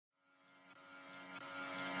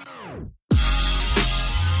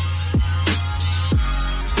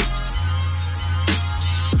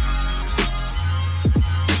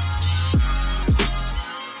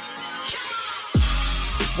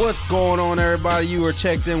What's going on, everybody? You are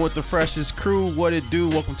checked in with the freshest crew. What it do?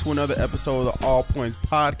 Welcome to another episode of the All Points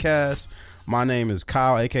Podcast. My name is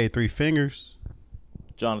Kyle, aka Three Fingers.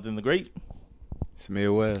 Jonathan the Great. Smith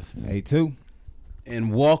West. A2.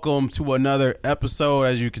 And welcome to another episode.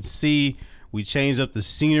 As you can see, we changed up the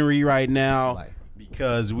scenery right now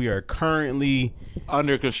because we are currently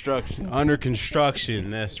Under construction.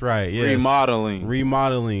 That's right. Yes.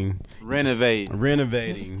 Remodeling.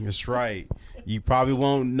 Renovating. That's right. You probably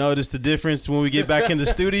won't notice the difference when we get back in the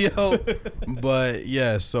studio. But,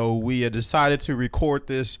 yeah, so we had decided to record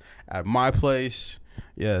this at my place.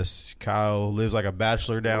 Yes, Kyle lives like a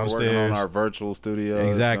bachelor downstairs. We're working on our virtual studio.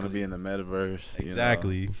 Exactly. It's going to be in the metaverse.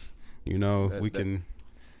 Exactly. We can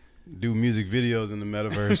do music videos in the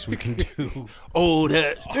metaverse. We can do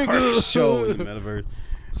our show in the metaverse.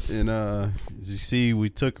 And as you see, we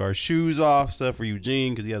took our shoes off, except for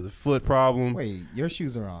Eugene because he has a foot problem. Wait, your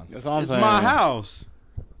shoes are on. That's all I'm It's saying. my house.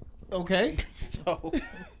 Okay. So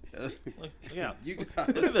Yeah, you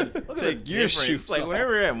look take at your shoes Like off.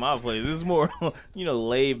 whenever we're at my place, it's more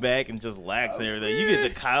laid back and just lax and everything. You get to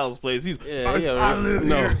Kyle's place, he's I live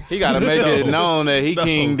No. here. He got to make it known that he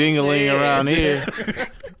king dingaling around here.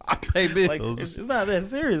 I pay bills. like it's not that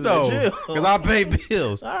serious. No, Chill. because I pay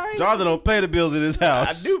bills. All right. Jonathan don't pay the bills in his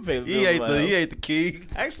house. I do pay the bills in my house. He ate the key.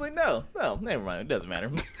 Actually, no, never mind. It doesn't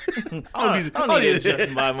matter. I I don't need to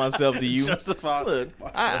justify myself to you. Justify Look,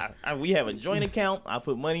 myself. we have a joint account. I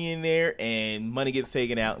put money in there, and money gets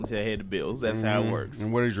taken out until I hit the bills. That's how it works.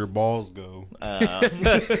 And where does your balls go?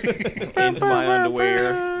 Into my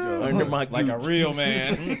underwear, under my Like a gooch. real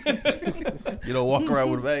man. You don't walk around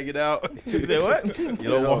with them hanging out. You say what? You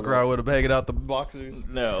don't walk around with them hanging out the boxers.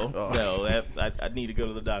 No. Oh. I'd need to go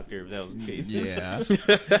to the doctor if that was the case. Yeah.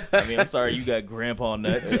 I mean, I'm sorry you got grandpa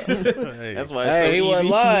nuts. Hey. That's why it's so Hey, he easy. wasn't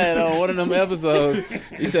lying on one of them episodes.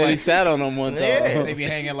 He said he sat on them one time. Yeah. They be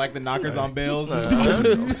hanging like the knockers on bills.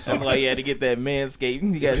 That's why he had to get that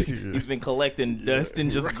manscaped. He's been collecting dust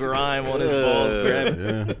and just grime on his balls.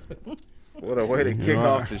 Grabbing. Yeah. What a way to kick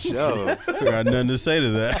off the show. I got nothing to say to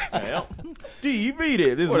that. Well, D, you beat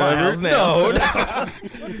it. This is my Whatever. house now.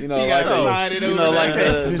 No. You know, He got excited over like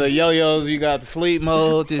that. the yo-yos, you got the sleep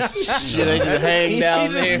mode, just shit ain't you hang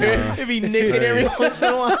down there. He be nicking every once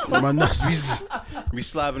in a while. My nuts be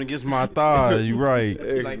slapping against my thighs. You right.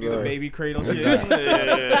 Like do the baby cradle shit.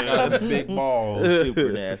 Got some big balls.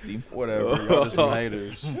 Super nasty. Whatever. Y'all just some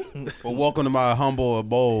haters. Well, welcome to my humble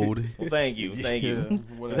abode. Well, thank you. That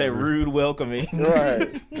Whatever. rude welcoming.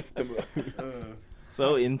 Right.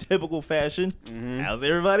 So, in typical fashion, how's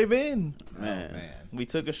everybody been? Man. Man. We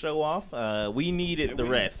took a show off. We needed the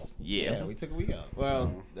rest. Yeah, Yeah. we took a week off.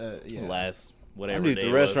 Well, yeah. Last I whatever need day the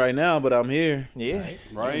it rest was. right now, but I'm here. Yeah.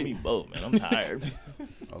 Right. Me both, man. I'm tired.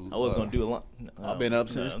 I was gonna do a lot. I've been up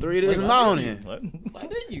since No. 3 this Wait, morning. What? Why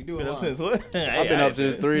didn't you do Been it? up since what? I've been up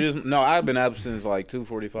since 3 this. No, I've been up since like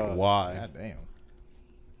 2:45. Why? God damn.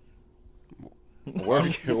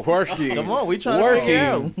 Working. Come on, we trying to Working. work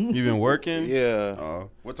out. You been working? Yeah.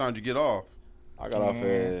 What time did you get off? I got off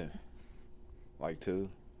at like 2.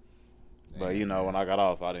 But you know, when I got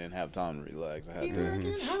off, I didn't have time to relax.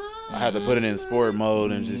 I had to put it in sport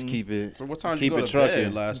mode and just keep it. So what time did you Keep go it to trucking.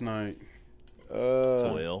 bed last night?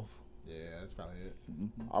 12. Yeah, that's probably it.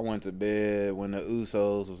 I went to bed when the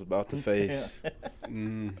Usos was about to face.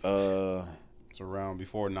 It's around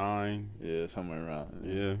before 9. Yeah, somewhere around.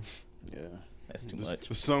 Yeah. Yeah. That's too much.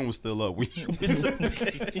 The sun was still up. We went to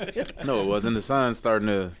bed. No, it wasn't. The sun's starting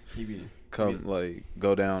to He be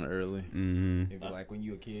go down early. Mm-hmm. it'd be like when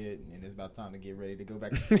you a kid and it's about time to get ready to go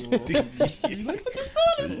back to school. You like, but the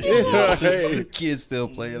sun is still up. Hey. Kids still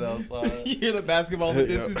playing outside. You hear the basketball in the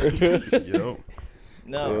distance. Yep.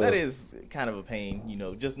 No, Yeah. that is kind of a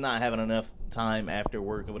pain, just not having enough time after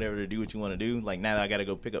work or whatever to do what you want to do. Like now that I got to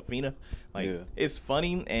go pick up Fina. Like Yeah. it's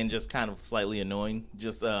funny and just kind of slightly annoying.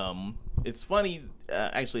 Just it's funny.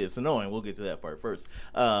 Actually, it's annoying. We'll get to that part first.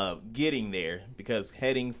 Getting there because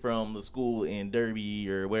heading from the school in Derby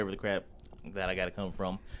or wherever the crap that I got to come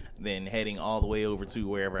from, then heading all the way over to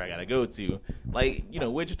wherever I got to go to. Like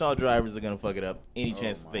Wichita drivers are gonna fuck it up any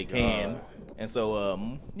chance that they can. And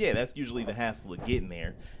so, yeah, that's usually the hassle of getting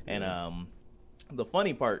there. And the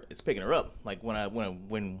funny part is picking her up. Like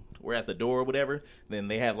when we're at the door or whatever, then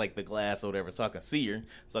they have like the glass or whatever, so I can see her.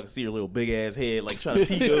 So I can see her little big ass head, like trying to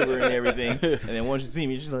peek over and everything. And then once you see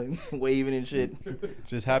me, she's like waving and shit.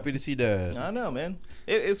 Just happy to see Dad. I know, man.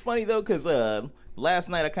 It's funny though, cause last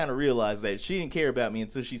night I kind of realized that she didn't care about me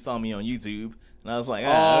until she saw me on YouTube. And I was like,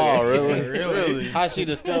 Oh, okay. really? How'd she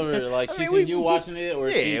discover it? Like, she seen you watching it, or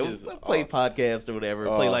she Yeah, just play podcast or whatever,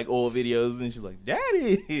 play like old videos, and she's like,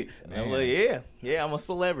 "Daddy," and I'm like, "Yeah, I'm a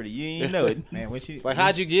celebrity. You didn't even know it." Man, when she It's like,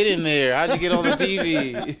 how'd you get in there? How'd you get on the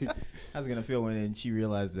TV? I was gonna feel when she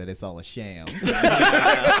realized that it's all a sham.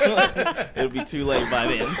 It'll be too late by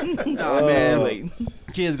then. Nah, man. Too late.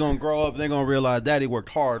 Kids gonna grow up. They're gonna realize Daddy worked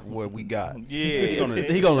hard for what we got. Yeah,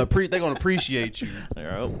 They're gonna appreciate you. All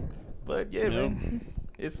right. But yeah, man,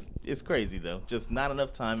 it's crazy though. Just not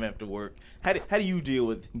enough time after work. How do you deal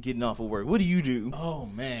with getting off of work? What do you do? Oh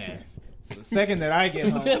man. So the second that I get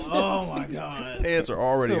home, oh my god, Pants are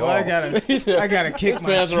already so off. I gotta kick His my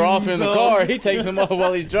pants shoes are off in the car. He takes them off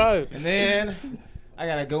while he's driving. and then I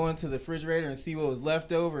gotta go into the refrigerator and see what was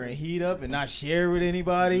left over and heat up and not share with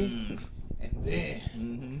anybody. And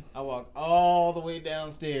then I walk all the way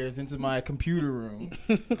downstairs into my computer room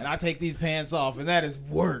and I take these pants off, and that is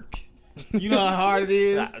work. You know how hard it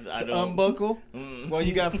is I to don't. unbuckle while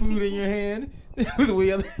you got food in your hand.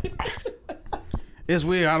 It's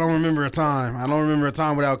weird. I don't remember a time. I don't remember a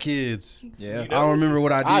time without kids. Yeah. I don't remember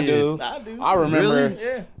what I did. I do. I do. I remember. Really?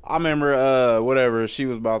 Yeah. I remember. Whatever. She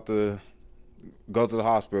was about to go to the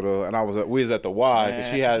hospital, and we was at the Y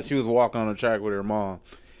because she was walking on the track with her mom,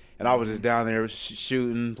 and I was just down there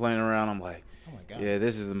shooting, playing around. I'm like, Oh my god. yeah,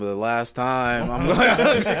 this is the last time.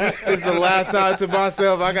 This is the last time to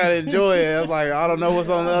myself. I gotta enjoy it. I was like, I don't know what's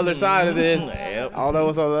on the other side of this. Yep. I don't know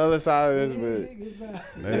what's on the other side of this,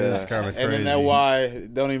 but That is kind of crazy. and then that Y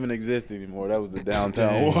don't even exist anymore. That was the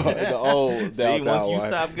downtown Y, the old See, downtown once you Y.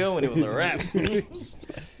 stopped going, it was a wrap. Life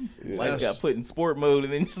That's- got put in sport mode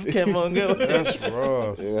and then just kept on going. That's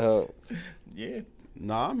rough. Yeah. Yeah.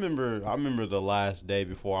 Nah, I remember the last day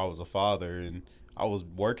before I was a father, and I was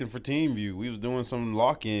working for TeamView. We was doing some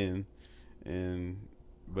lock-in,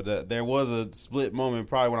 but there was a split moment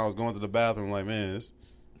probably when I was going to the bathroom. Like, man,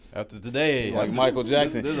 after today, Like Michael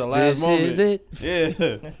Jackson. This is the last moment. Is it?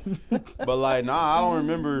 Yeah. But like, nah, I don't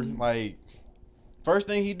remember. Like, first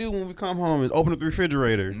thing he do when we come home is open up the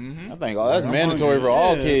refrigerator. I think that's I'm mandatory hungry. for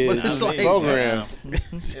all Yeah, kids. but it's This like- program.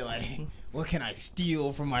 They're like, what can I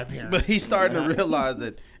steal from my parents? But he's starting to realize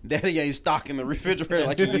that Daddy ain't stocking the refrigerator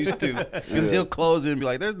like he used to. Because he'll close it and be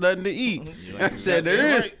like, there's nothing to eat. I said,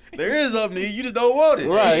 there is something to eat. You just don't want it.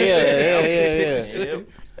 Right, yeah. Yep.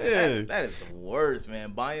 Yeah. That is the worst,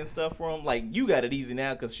 man. Buying stuff for him, like, you got it easy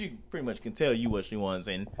now because she pretty much can tell you what she wants,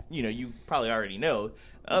 and you probably already know.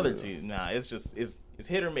 The other two, nah, it's just it's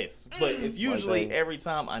hit or miss, but it's usually every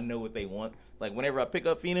time I know what they want. Like whenever I pick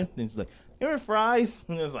up Fina, then she's like, "You want fries?"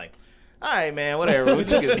 And it's like, "All right, man, whatever. We'll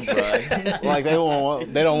just get some fries." Like they don't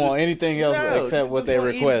want anything else No, except what just they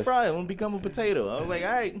wanna eat a request. fry. I want to become a potato. I was like, all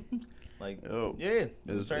right, like, Yo, yeah,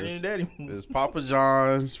 it's- turn it's- into daddy. It's Papa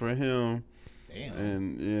John's for him, Damn.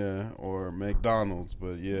 and or McDonald's,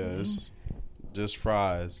 but it's just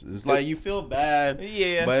fries. It's like you feel bad,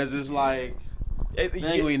 Yeah. but it's just like they ain't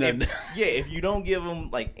gonna eat nothing. If you don't give them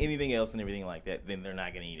like anything else and everything like that, then they're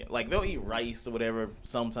not gonna eat it. Like they'll eat rice or whatever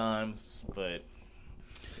sometimes, but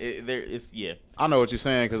it's I know what you're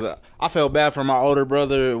saying because I felt bad for my older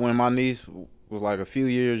brother when my niece was like a few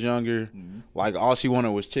years younger. Like all she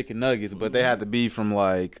wanted was chicken nuggets, but they had to be from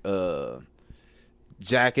like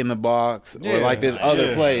Jack in the Box or like this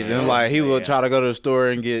other place, and like he would try to go to the store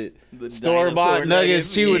and get The store bought dinosaur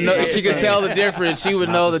nuggets. She would know. Yeah. She could tell the difference. She would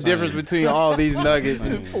not know the the difference same. between all these nuggets.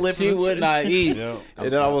 Flipping She would not eat. Yep. And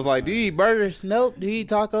then I was like, "Do you eat burgers? Nope. Do you eat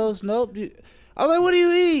tacos? Nope." I was like, "What do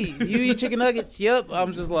you eat? You eat chicken nuggets? Yep."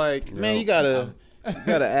 I'm just like, man, you gotta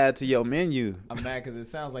add to your menu. I'm mad because it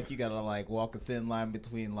sounds like you gotta like walk a thin line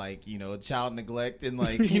between like child neglect and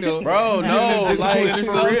like Bro, no, discipline like or for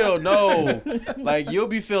something. real, no. Like you'll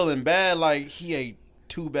be feeling bad, like he ate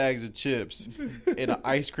 2 bags of chips and an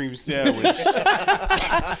ice cream sandwich.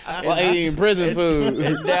 Like eating prison food.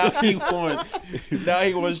 And now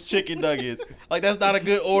he wants chicken nuggets. Like that's not a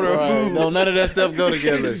good order Right. of food. No, none of that stuff go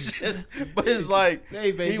together. But it's like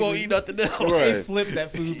They he won't eat nothing else. Right. They flip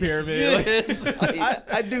that food pyramid. Yes,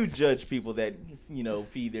 like- I do judge people that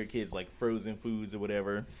feed their kids like frozen foods or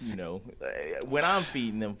whatever. When I'm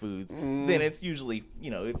feeding them foods, then it's usually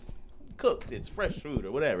it's cooked, it's fresh food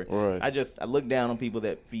or whatever. Right. I look down on people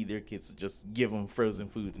that feed their kids to just give them frozen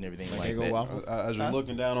foods and everything like Eggo that. waffles. As you're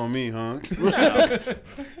looking down on me, huh?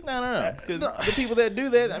 No. Because the people that do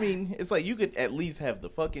that, I mean, it's like you could at least have the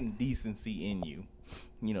fucking decency in you,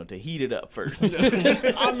 to heat it up first.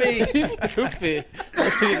 I mean, Stupid.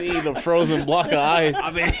 Eating a frozen block of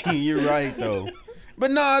ice. you're right though. But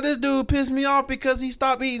nah, this dude pissed me off because he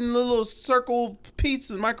stopped eating the little circle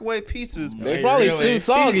pizzas, microwave pizzas. They probably too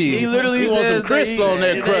soggy. He literally want says some crisp on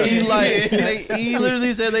that crust. He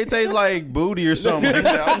literally said they taste like booty or something like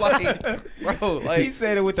that. I'm like, bro, He like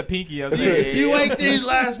said it with the pinky up there. you ate these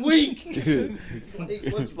last week.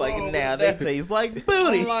 What's like now they taste like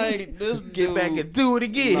booty. I'm like, this Get dude, back and do it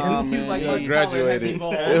again. Nah, man, He's like, yeah, "What graduated.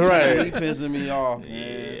 color has he Right. pissing me off.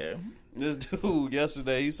 Yeah. Man. This dude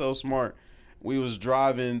yesterday, he's so smart. We was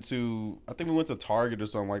driving to, I think we went to Target or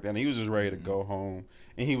something like that, and he was just ready to go home.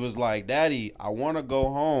 And he was like, Daddy, I want to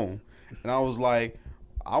go home. And I was like,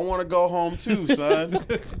 I want to go home too, son.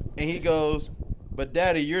 And he goes, but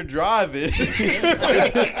Daddy, you're driving. I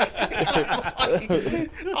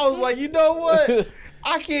was like, you know what?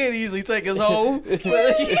 I can't easily take us home. You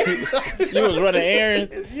was running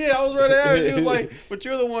errands. Yeah, I was running errands. He was like, but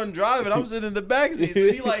you're the one driving. I'm sitting in the backseat.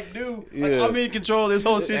 So he like knew like, Yeah. I'm in control of this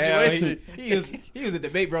whole situation. He was a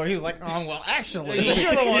debate, bro. He was like, well, actually, Exactly.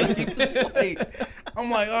 you're the one. He was like, I'm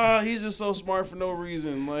like, he's just so smart for no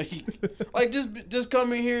reason. Like just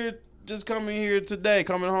coming here today,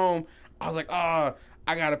 coming home. I was like, I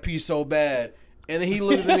gotta pee so bad. And then he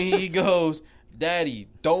looks at me, he goes, Daddy,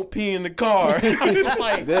 don't pee in the car. I'm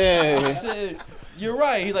like, Damn. I said, you're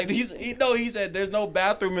right. He's like, he said, there's no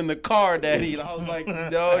bathroom in the car, Daddy. And I was like,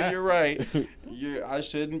 no, you're right. I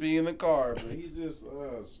shouldn't be in the car. But he's just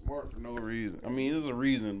smart for no reason. I mean, there's a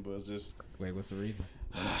reason, but it's just, Wait, what's the reason?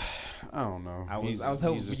 I don't know. I was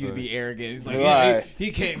hoping for you to be arrogant. He's like, Right. yeah,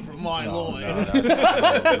 he came from my No, loin. I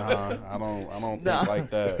don't think like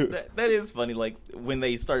that. That is funny. Like when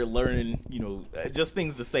they started learning, just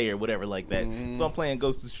things to say or whatever like that. So I'm playing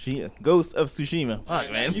Ghost of Tsushima.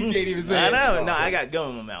 Fuck, man. You can't even say I it. know. No, I got gum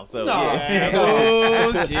in my mouth. So No. yeah.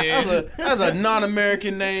 Oh, shit. That's a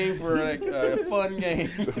non-American name for a fun game.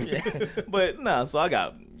 Yeah. But no, so I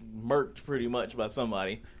got murked pretty much by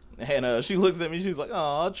somebody. And she looks at me. She's like,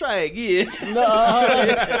 "Oh, try again."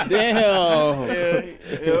 No. Damn.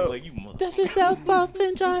 Yeah. Like you mother- Dust yourself off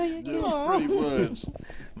and try again. Pretty much.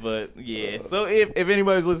 But yeah, so if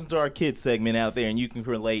anybody's listening to our kids segment out there and you can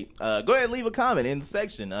relate, go ahead and leave a comment in the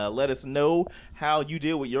section. Let us know how you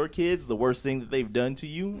deal with your kids, the worst thing that they've done to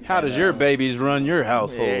you. How does your babies run your There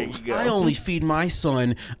household? you go. I only feed my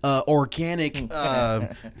son organic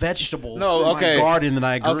vegetables No, from okay. my garden that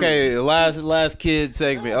I grew. Okay, last kid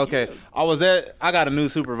segment. Okay, I got a new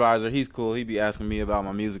supervisor. He's cool. He be asking me about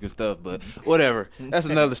my music and stuff, but whatever. That's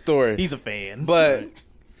another story. He's a fan. But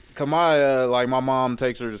Kamaya, like my mom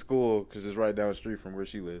takes her to school because it's right down the street from where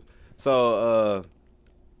she lives. So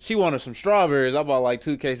she wanted some strawberries. I bought like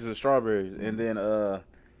 2 cases of strawberries, and then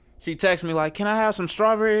she texted me like, "Can I have some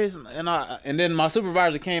strawberries?" And then my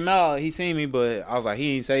supervisor came out. He seen me, but I was like,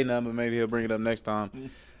 he ain't say nothing, but maybe he'll bring it up next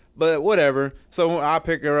time. But whatever. So I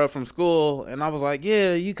picked her up from school, and I was like,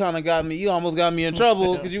 "Yeah, you almost got me in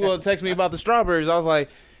trouble because you want to text me about the strawberries." I was like,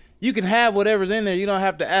 "You can have whatever's in there. You don't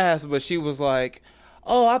have to ask." But she was like,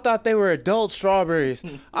 "Oh, I thought they were adult strawberries."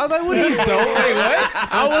 I was like, "What do you adult? Wait, what?"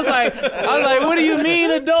 I was like, "What do you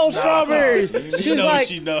mean adult strawberries?" She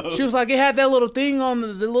was like, "It had that little thing on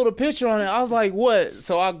the little picture on it." I was like, "What?"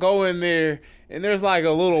 So I go in there. And there's like a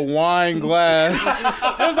little wine glass.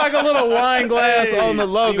 There's like a little wine glass on the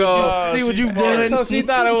logo. See what you you doing? So she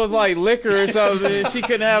thought it was like liquor or something. She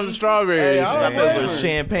couldn't have the strawberries. Hey, I Those are remember.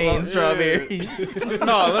 champagne strawberries.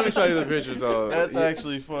 No, let me show you the picture. So That's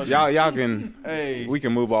actually funny. y'all can. Hey, We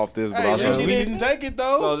can move off this, but hey, I'll at show least you. she didn't take it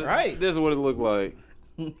though. So this is what it looked like.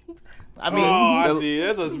 I mean, I see.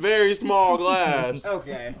 That's a very small glass,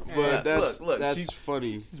 Okay. but that's Look, that's she's-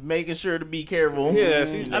 funny. making sure to be careful. Yeah,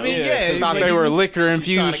 I mean, yeah, thought like they you- were liquor trying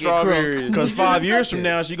infused to get crook. strawberries. Because 5 years from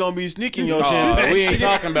now, she gonna be sneaking your champagne. we ain't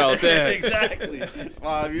talking about that. Exactly.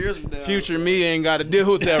 5 years from now, Future me ain't got to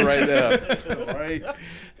deal with that right now. right?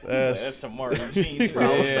 That's That's tomorrow jeans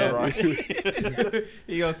problem. Yeah, right.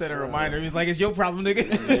 He gonna send a reminder. He's like, "It's your problem, nigga."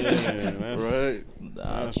 Yeah, that's Right.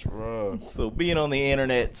 That's rough. So being on the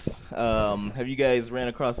internet, have you guys ran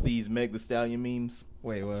across these Meg the Stallion memes?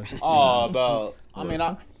 Wait, what? Oh, about. I mean,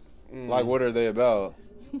 like, what are they about?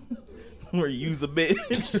 Where you use a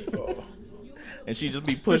bitch and she just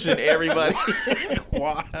be pushing everybody.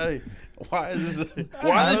 Why? Why is this?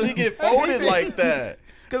 Why does she get folded like that?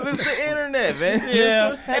 Cause it's the internet, man.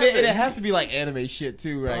 Yeah, That's what and it happens. has to be like anime shit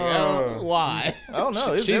too, right? I don't know why. I don't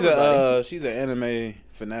know. It's She's everybody. she's an anime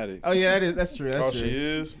fanatic. Oh yeah, that's true. That's Oh, true. she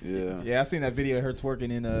is. Yeah. Yeah, I seen that video of her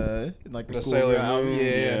twerking in like the The school Sailor ground. Moon.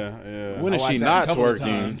 Yeah, Yeah. When I is she watched that not a couple of twerking?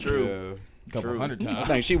 times. True. a couple True. hundred I times.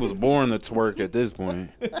 think she was born to twerk at this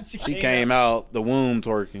point. She came out the womb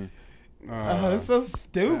twerking. Oh, that's so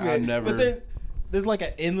stupid. I never- But there's like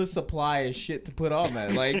an endless supply of shit to put on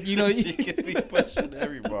that. Like, you know, She could be pushing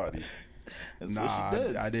everybody. That's Nah, what she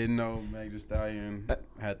does. I didn't know Meg Thee Stallion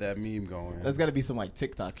had that meme going. that's got to be some like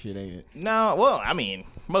TikTok shit, ain't it? No, well, I mean,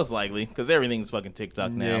 most likely, because everything's fucking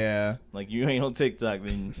TikTok now. Yeah. Like, you ain't on TikTok,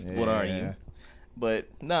 then what are you? Yeah. But,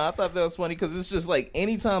 no, I thought that was funny, because it's just like,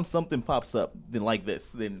 anytime something pops up then like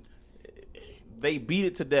this, then they beat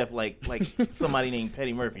it to death like somebody named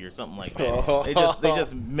Petty Murphy or something like that. They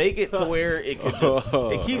just make it to where it could just,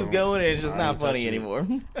 it keeps going and it's just not funny anymore.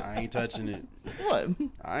 I ain't touching it. What?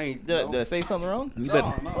 I ain't. Did I say something wrong? You better,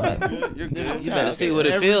 What? You're good. you better see what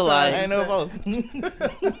it Every feel time, like. I didn't know if I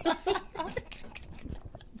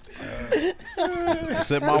was.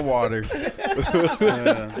 Sip my water.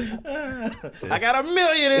 I got 1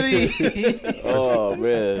 million of these. Oh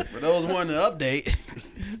man. For those wanting to update,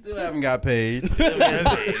 still haven't got paid.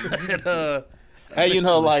 And, Hey, you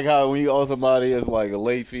know, like how when you owe somebody, it's like a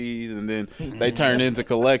late fees, and then they turn into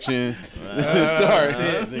collection, start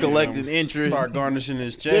collecting interest. start garnishing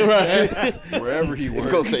his check Right. wherever he It's works.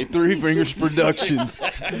 gonna say Three Fingers Productions.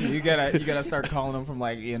 You gotta start calling them from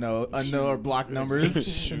like, you know, unknown or block numbers.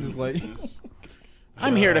 And just like,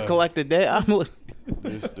 I'm here to collect a debt. I'm look.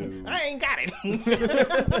 This dude. I ain't got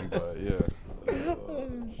it. But yeah.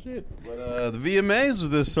 But the VMAs was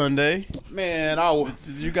this Sunday. Man,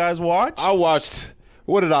 Did you guys watch? I watched.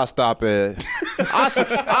 What did I stop at?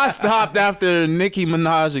 I stopped after Nicki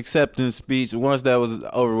Minaj acceptance speech. Once that was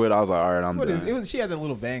over with, I was like, all right, I'm what done. is it? Was she had that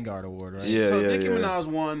little Vanguard award, right? Yeah, so yeah, Nicki yeah. Minaj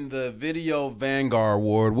won the Video Vanguard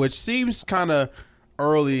Award, which seems kind of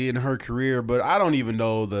early in her career, but I don't even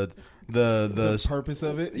know the purpose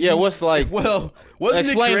of it. Yeah, what's like? well, wasn't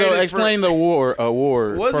Explain it created explain the award.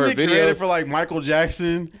 Wasn't for it video? created for like Michael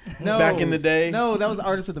Jackson No, back in the day? No, that was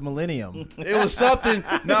Artist of the Millennium. It was something.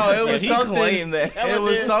 No, it was He something. claimed that. It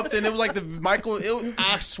was something. It was like the Michael.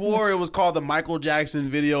 I swore it was called the Michael Jackson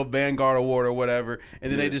Video Vanguard Award or whatever,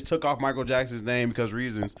 and then they just took off Michael Jackson's name because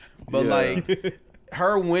reasons. But Yeah. like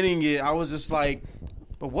her winning it, I was just like,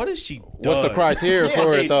 but what has she done? What's the criteria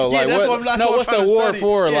for it though? Yeah, Like that's what? what, that's no, what I'm what's the trying to award study.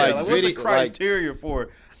 for? Yeah, like, like what's the video, like criteria for it?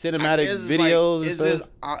 cinematic It's just videos? Like, and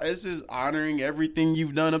stuff? it's just honoring everything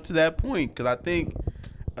you've done up to that point. Because I think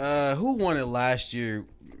who won it last year?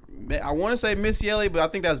 I want to say Missy Elliott, but I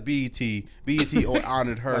think that's BET. BET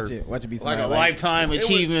honored her. Watch it be like a somebody lifetime was-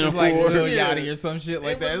 achievement It's like award. Lil Yeah. Yachty or some shit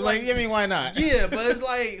like It that. was It's like, I mean, why not? Yeah, but it's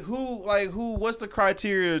like who? What's the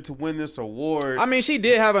criteria to win this award? I mean, she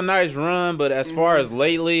did have a nice run, but as far as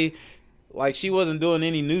lately, like she wasn't doing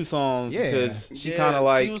any new songs Yeah. because she Yeah, kind of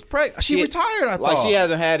like she was she retired. I like thought she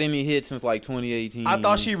hasn't had any hits since like 2018. I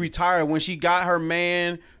thought she retired when she got her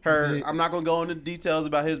man. I'm not gonna go into details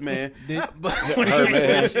about his man, but when her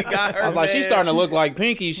man. she got her I was like, man, she's starting to look like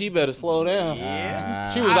Pinky. She better slow down.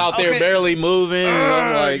 Yeah. She was out there okay. barely moving.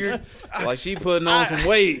 and you're- I'm like she putting on some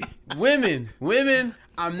weight. Women.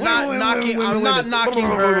 I'm Wait, not wait, knocking. wait, I'm wait, not wait. knocking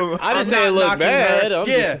her. I didn't I'm say not it looked knocking bad.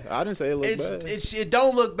 her. I didn't say it looked bad. It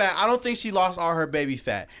don't look bad. I don't think she lost all her baby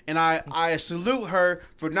fat, and I salute her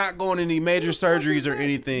for not going any major surgeries or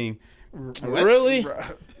anything. Really?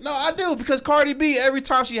 No, I do, because Cardi B, every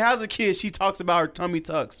time she has a kid, she talks about her tummy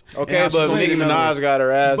tucks. and Okay, how she's but gonna Nicki get another one. Minaj got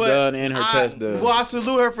her ass But done and her chest done. Well, I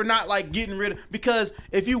salute her for not like getting rid of, because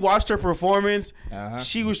if you watched her performance, Uh-huh.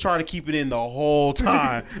 she was trying to keep it in the whole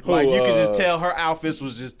time. Like you could just tell her outfits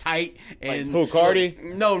was just tight and who, Cardi?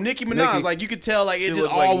 No, Nicki Minaj. Nicki. Like you could tell, like it just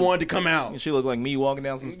looked all like- wanted to come out. She looked like me walking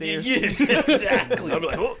down some stairs. Yeah, exactly.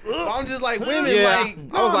 I'm just like women. Yeah, Like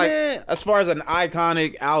I was nah, like, man. as far as an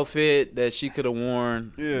iconic outfit that she could have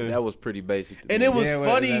worn, Yeah. that was pretty basic. To And me. it was Yeah, wait,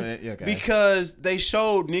 funny yeah, okay. because they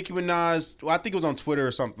showed Nicki Minaj, well, I think it was on Twitter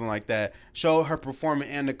or something like that, showed her performing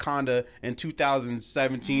Anaconda in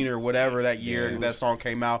 2017 or whatever that year that song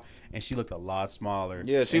came out, and she looked a lot smaller.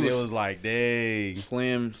 Yeah, she and was- it was like, dang.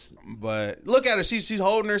 slim, But look at her. She's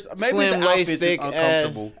holding her. Maybe slim the waist, outfit's just thick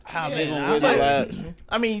uncomfortable. ass. How big Yeah, was that?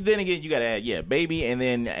 I mean, then again, you gotta add, baby, and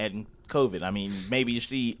then add COVID. I mean, maybe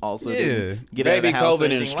she also didn't get out of Baby the house or COVID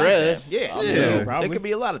and anything like that. stress. Yeah, Yeah. so Probably. it could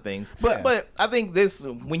be a lot of things. But- But I think this,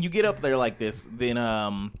 when you get up there like this, then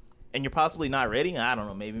and you're possibly not ready. I don't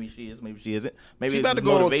know. Maybe she is. Maybe she isn't. Maybe She it's about just to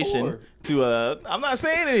go on motivation tour. to. I'm not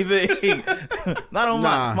saying anything. Not on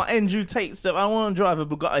Nah. my Andrew Tate stuff. I don't want to drive a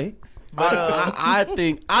Bugatti. But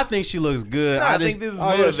I think she looks good. I just think this is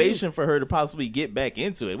Oh, yeah, motivation for her to possibly get back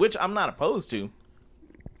into it, which I'm not opposed to.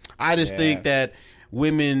 think that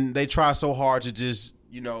women, they try so hard to just,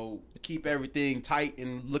 keep everything tight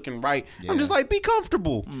and looking right. I'm just like, be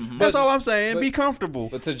comfortable. That's all I'm saying. Be comfortable.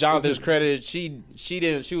 But to Jonathan's credit, she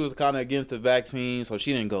was kind of against the vaccine, so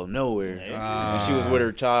she didn't go nowhere. And she was with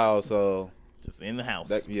her child, so Just in the house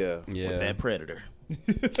that, yeah. Yeah. with that predator.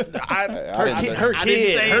 Her I didn't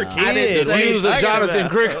kid. say Her it. kid. I didn't say Views it. of I Jonathan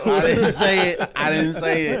got Crickle. I didn't say it. I didn't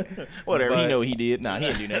say it. Whatever. But- He know he did. Nah, he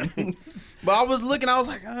didn't do nothing. But I was looking. I was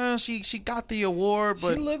like, she got the award,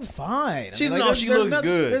 but she looks fine. She- no, there's- she there's looks nothing-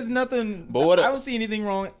 good. There's nothing. But what- I don't see anything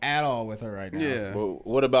wrong at all with her right now. yeah. But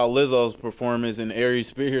what about Lizzo's performance and Aries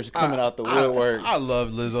Spears coming out the woodwork? I love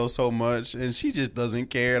Lizzo so much, and she just doesn't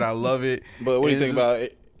care, and I love it. But what do you And think it's about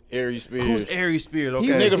Aries Spears? Who's Aries Spears? Okay,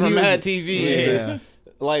 Nigga from He was- Mad TV. Yeah.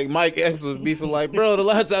 Like Mike Epps was beefing like, bro, the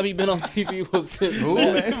last time he been on TV was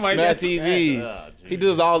Mad TV. Oh, He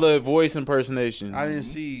does all the voice impersonations. I didn't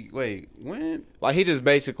see. Wait, when? Like he just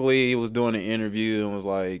basically was doing an interview and was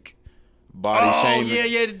like body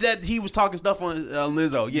shaming. yeah. That he was talking stuff on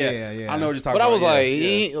Lizzo. Yeah, Yeah. I know what you're talking But I about. was yeah, like, yeah.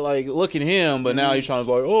 he ain't like look at him, but now he's trying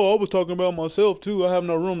to like, oh, I was talking about myself too. I have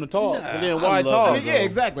no room to talk. Nah, and then I why love talk? I mean, Lizzo. yeah,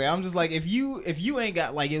 exactly. I'm just like, if you ain't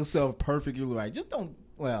got like yourself perfectly right, just don't.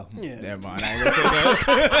 Well, Yeah. never mind. I ain't gonna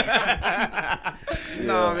say that.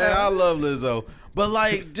 Nah, man, I love Lizzo. But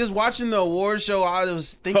like, just watching the award show, I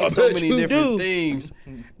was thinking I so bet many you different do. things,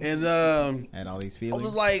 and Had all these I feelings.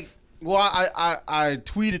 was like, well, I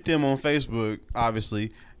tweeted them on Facebook,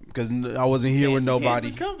 obviously, because I wasn't here with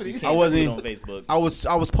nobody. company. I wasn't- on Facebook. I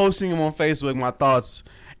was posting them on Facebook, my thoughts,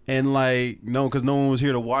 and like, no, because no one was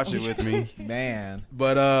here to watch it with me. Man.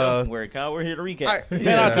 But Don't worry, Kyle. We're here to recap.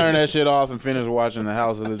 Man, I turned that shit off and finished watching The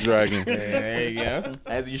House of the Dragon. There you go.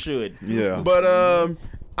 As you should. Yeah. But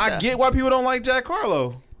I get why people don't like Jack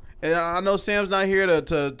Harlow, and I know Sam's not here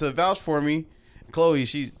to vouch for me. Chloe,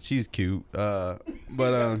 she's cute, yeah.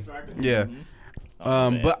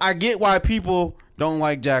 Man. But I get why people don't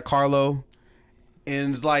like Jack Harlow,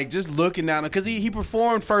 and it's like just looking down because he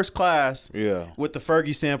performed First Class Yeah. with the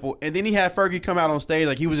Fergie sample, and then he had Fergie come out on stage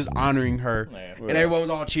like he was just honoring her, Yeah. and everyone was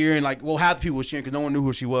all cheering. Like, well, half the people was cheering because no one knew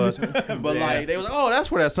who she was, but like they was like, oh,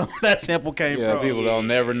 that's where that sample came Yeah, from. people don't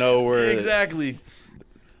never know where. Exactly.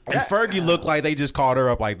 And Fergie looked like they just called her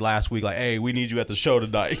up like last week, like, "Hey, we need you at the show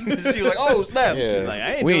tonight." She was like, "Oh, snap!" Yeah. She's like,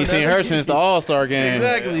 I ain't we doing ain't seen nothing. her since the All Star game.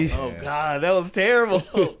 Exactly. Oh God, that was terrible.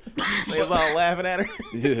 They was all laughing at her.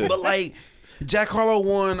 Yeah. But like, Jack Harlow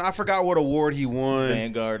won. I forgot what award he won.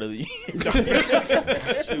 Vanguard of the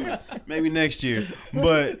Shoot, maybe next year.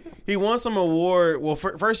 But he won some award. Well,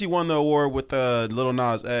 first he won the award with Lil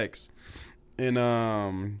Nas X, and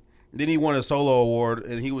then he won a solo award,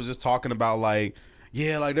 and he was just talking about like,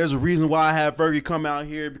 yeah, like there's a reason why I had Fergie come out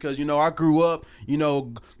here because I grew up,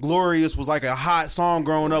 Glorious was like a hot song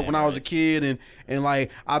growing up when I was a nice. kid, and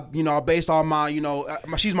like I based all my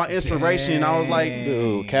she's my inspiration. I was like,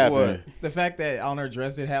 Dude, Captain. what? The fact that on her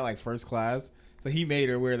dress it had like First Class. So he made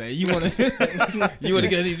her wear that. You want to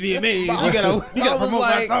get these VMAs? You gotta I was promote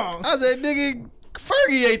like, my song. I said, nigga,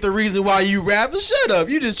 Fergie ain't the reason why you rap. Shut up.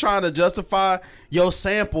 You just trying to justify your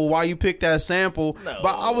sample why you picked that sample. No.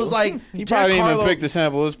 But I was like, He Jack probably didn't Harlow, even pick the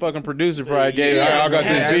sample. His fucking producer probably gave it. Yeah, I got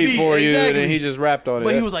yeah, this beat for you, exactly. and he just rapped on it.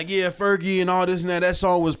 But he was like, yeah, Fergie and all this and that. That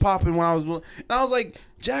song was popping when I was. And I was like,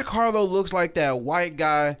 Jack Harlow looks like that white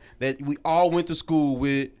guy that we all went to school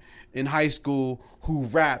with in high school who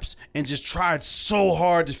raps and just tried so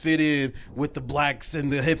hard to fit in with the blacks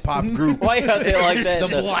and the hip hop group. Why you gotta say it like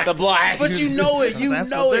that? The black. But you know it. You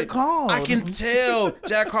That's know what they're it. called. I can tell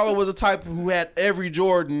Jack Harlow was a type who had every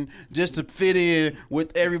Jordan just to fit in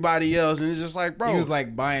with everybody else. And it's just like, bro. He was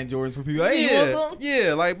like buying Jordans for people. Hey, you want some?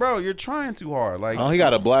 yeah, like, bro, you're trying too hard. Like, Oh, he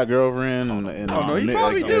got a black girlfriend and oh, no, he like,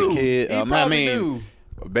 probably a do. kid. He I probably mean, do.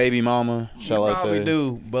 baby mama, shall He I probably say?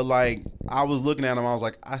 do. But, like, I was looking at him. I was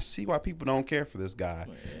like, I see why people don't care for this guy.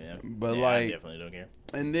 Yeah. But, Yeah, I like, definitely don't care.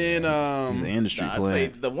 and then, He's an industry Nah, I'd say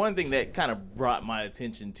plant. the one thing that kind of brought my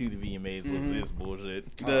attention to the VMAs was this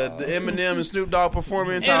bullshit. the Eminem and Snoop Dogg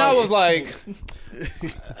performing. And I was like,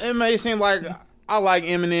 it may seem like I like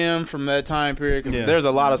Eminem from that time period. 'Cause Yeah. there's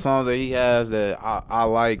a lot of songs that he has that I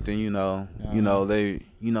liked, and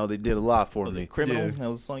they did a lot for Was me. it Criminal? Yeah. That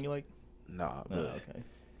was a song you like? Nah, Oh, but okay.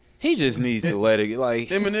 he just needs to let it like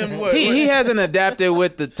Eminem, what? he hasn't adapted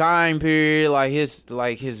with the time period,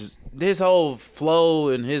 his whole flow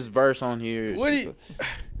and his verse on here. What do you-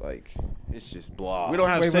 It's just blah. We don't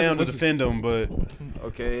have Wait, Sam to what's- defend him, but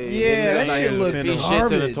Okay. Yeah, that If shit he look shits in the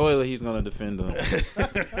garbage. toilet, he's gonna defend him.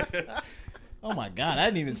 Oh my God, I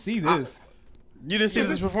didn't even see this. you didn't see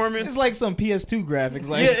this performance? It's like some PS2 graphics.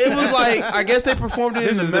 Like, Yeah, it was like, I guess they performed it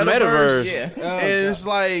This in is the the metaverse. metaverse. Yeah. Oh, And it's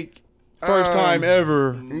like First time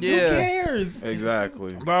ever. Who Yeah, cares?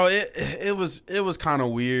 Exactly. bro. It was kind of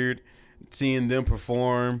weird seeing them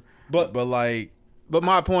perform, But like,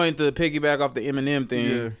 my point to piggyback off the Eminem thing,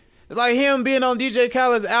 Yeah. It's like him being on DJ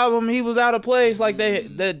Khaled's album. He was out of place. Like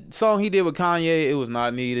that song he did with Kanye, it was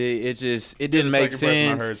not needed. It didn't make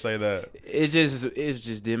sense. I heard say that. It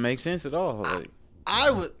just didn't make sense at all. Like, I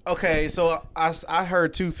would so I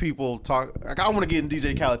heard two people talk. Like, I want to get in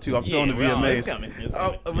DJ Khaled too. I'm still in the VMAs. It's coming.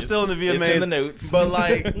 We're still in the VMAs. It's in the notes. But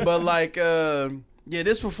like, yeah,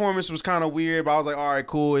 this performance was kind of weird. But I was like, all right,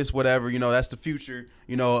 cool. It's whatever. You know, that's the future.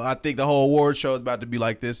 You know, I think the whole award show is about to be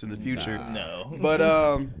like this in the future. No. But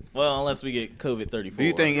well, unless we get COVID 34. do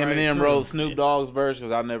you think Right, Eminem true. wrote Snoop Dogg's verse?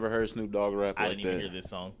 Because I never heard Snoop Dogg rap I like didn't even that. hear this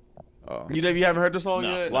song. you haven't heard the song No.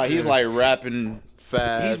 yet? Like he's like rapping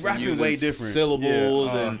fast. He's and rapping using way different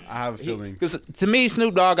syllables Yeah, and. I have a feeling. Because to me,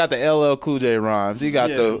 Snoop Dogg got the LL Cool J rhymes. He got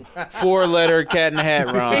the 4-letter cat in the hat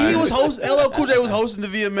rhymes. And he was LL Cool J was hosting the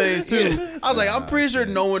VMAs too. I was like, I'm pretty sure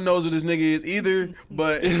no one knows who this nigga is either,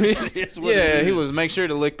 but it's what Yeah, it he is. was make sure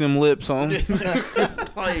to lick them lips on.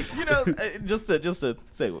 like, You know, just to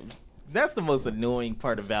say, that's the most annoying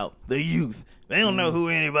part about the youth. They don't know who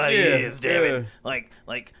anybody Yeah, is, damn yeah. it.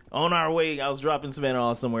 Like on our way, I was dropping Savannah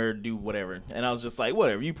off somewhere to do whatever, and I was just like,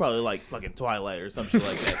 whatever. You probably like fucking Twilight or some shit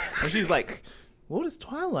like that. And she's like, what is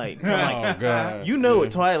Twilight? I'm like, oh god, you know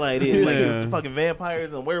what Twilight is? Like Yeah. it's fucking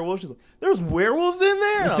vampires and werewolves. She's like, there's werewolves in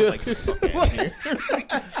there. And I was like, okay.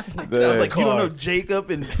 I was like, you don't know Jacob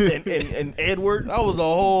and Edward? that was a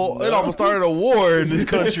whole. It almost started a war in this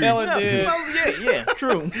country. Yeah,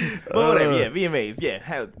 true. But whatever, yeah, VMAs,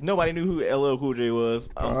 yeah. Nobody knew who LL Cool J was.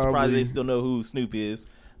 I'm surprised Probably. they still know who Snoop is.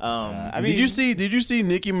 I mean, Did you see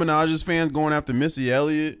Nicki Minaj's fans going after Missy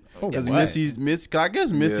Elliott? Because what? I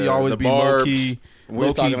guess Missy Yeah, always the be Barbs. low key. We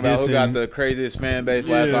was talking about who got the craziest fan base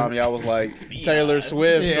last Yeah. time. Y'all was like Taylor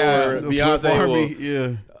Swift Yeah, or the Swift Beyonce. Army.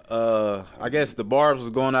 Yeah. I guess the Barbs was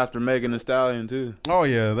going after Megan Thee Stallion too. Oh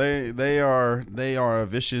yeah, they are a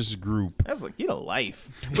vicious group. That's like, life.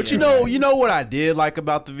 But you know what I did like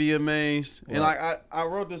about the VMAs, and like I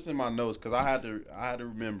wrote this in my notes because I had to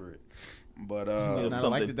remember it. But it's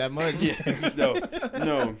not liked it that much.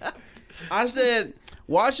 no, I said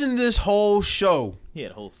watching this whole show. He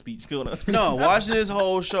had a whole speech going on. No, watching this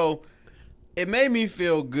whole show, it made me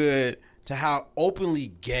feel good to how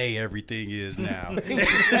openly gay everything is now.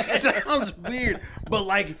 It sounds weird, but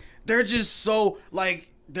like they're just so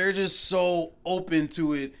open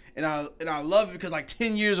to it, and I love it because like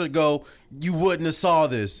 10 years ago you wouldn't have saw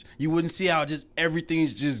this. You wouldn't see how just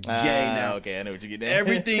everything's just gay now. Okay, I know what you're getting at.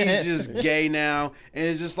 Everything's just gay now, and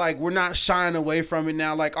it's just like we're not shying away from it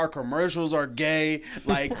now. Like our commercials are gay,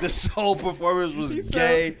 like this whole performance was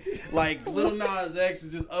gay. Like Lil Nas X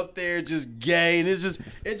is just up there, just gay, and it's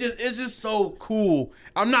just so cool.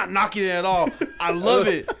 I'm not knocking it at all. I love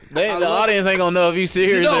it. The audience ain't gonna know if you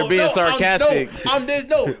serious or being sarcastic. I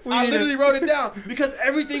literally wrote it down because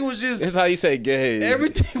everything was just. That's how you say gay.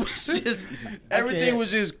 Everything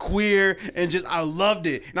was just queer and just I loved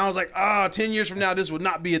it. And I was like, 10 years from now this would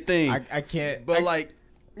not be a thing. I can't. But like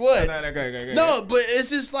what? Go. No, but it's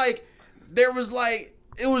just like there was like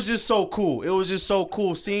it was just so cool. It was just so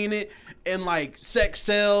cool seeing it. And like sex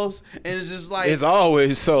sells, and it's just like It's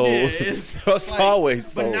always sold. yeah, it's like, always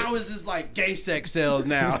sold. But now it's just like gay sex sells.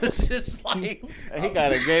 Now it's just like He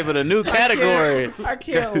gave it a new category. I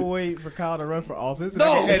can't wait for Kyle to run for office.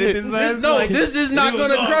 no, this is not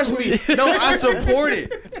gonna crush me. No, I support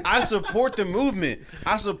it. I support the movement.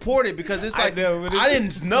 I support it because it's like I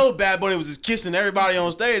didn't know Bad Bunny was just kissing everybody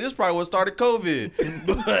on stage. This is probably what started COVID.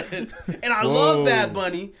 But and I love Bad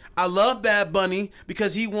Bunny. I love Bad Bunny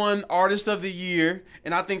because he won Artist of the Year,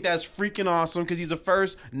 and I think that's freaking awesome because he's the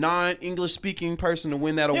first non-English speaking person to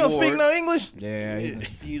win that You award. don't speak no English? Yeah.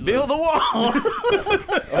 He's Build the wall.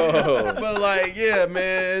 but like, yeah,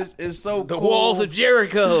 man, it's so The cool. walls of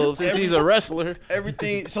Jericho, since he's a wrestler.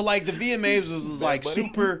 Everything. So like the VMAs was like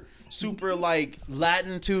super like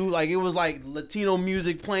Latin too. Like it was like Latino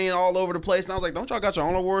music playing all over the place. And I was like, don't y'all got your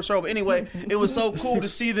own award show? But anyway, it was so cool to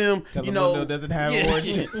see them. Telemundo doesn't have award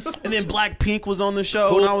show. And then Blackpink was on the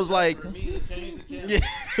show, and I was like, yeah.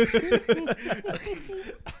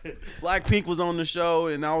 Blackpink was on the show,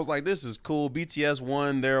 and I was like, this is cool. BTS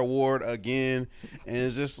won their award again, and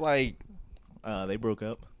it's just like, They broke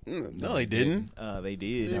up. no, they didn't. They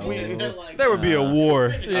did. There would be a war.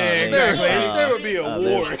 There would be a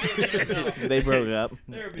they- war. They broke up.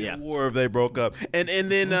 There would be Yeah. a war if they broke up. And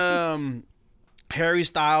then Harry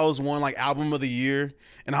Styles won like album of the year,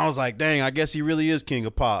 and I was like, dang, I guess he really is king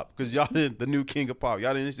of pop because y'all did the new king of pop.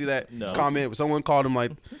 Y'all didn't see that No. comment? Someone called him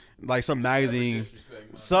like some magazine.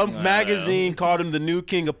 Some magazine called him the new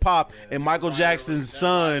king of pop, and Michael Jackson's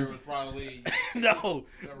son. No,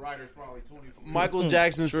 Michael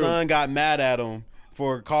Jackson's son got mad at him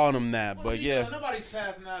for calling him that. But yeah, nobody's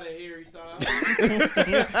passing out at Harry Styles.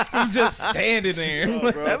 I'm just standing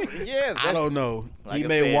there. bro. I don't know. Like He I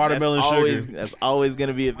made said, watermelon that's sugar. always, that's always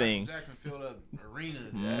gonna be a thing. Jackson filled up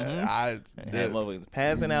arenas. Had motherfuckers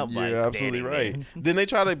passing out by You're absolutely standing right. there. Then they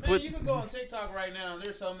try to Man, put. you can go on TikTok right now, and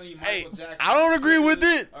there's so many Hey, Michael Jackson. I don't agree with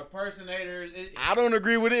it. Impersonators. I don't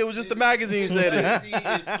agree with it. It was just the magazine said it.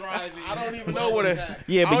 Is thriving. I don't even know what a.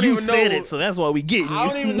 Yeah, I but don't you even said know- it, so that's why we getting I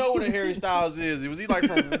don't you. even know what a Harry Styles is. Was he like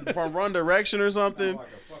from Run Direction or something? Like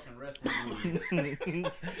a fucking wrestling movie.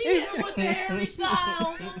 Yeah, with the Harry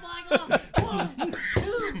Styles. Oh my God. 1,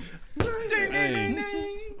 2, 3. Hey.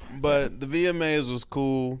 But the VMAs was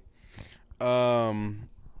cool.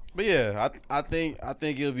 But yeah, I think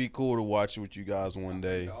it'll be cool to watch it with you guys one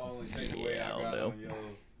day. The only takeaway Yeah, I I don't got know. on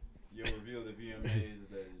your review of the VMAs is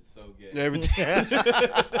that it's so gay. Everything.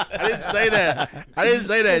 I didn't say that. I didn't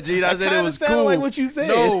say that, Gene. I said it kinda was sounded cool. like what you said.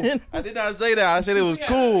 No, I did not say that. I said it was Yeah,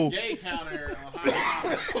 cool. Gay counter on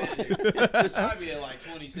I'd be at like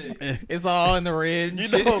 26. It's all in the red.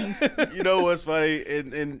 You know what's funny,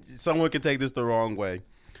 and someone can take this the wrong way,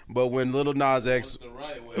 but when Lil Nas X, What's the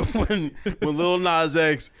right way? when Lil Nas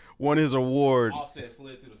X won his award, Offset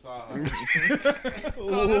slid to the side.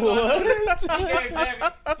 So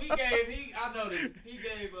I noticed he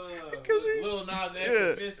gave Lil Nas X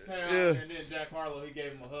a fist pound, and then Jack Harlow he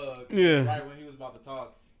gave him a hug. Yeah. Right when he was about to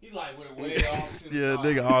talk, he like went way off to the yeah, side.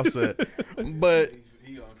 nigga Offset, but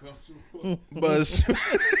He uncomfortable.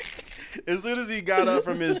 as soon as he got up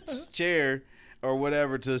from his chair or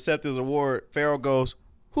whatever to accept his award, Pharaoh goes,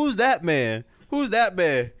 "Who's that man? Who's that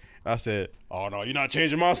man?" I said, "Oh no, you're not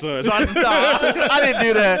changing my son." So I didn't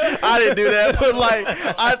do that. I didn't do that. But like,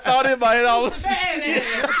 I thought in my head, I was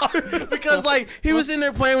because like he was in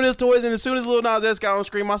there playing with his toys, and as soon as Lil Nas X got on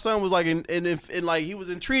screen, my son was like, and like he was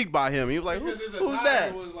intrigued by him. He was like, Because his "Who's attire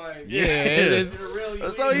that?" was like, Yeah. it is.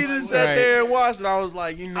 So he just sat there and watched, and I was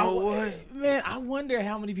like, you know what? Man, I wonder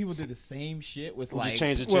how many people did the same shit with Just like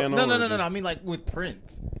change the well, channel No, or just- I mean like with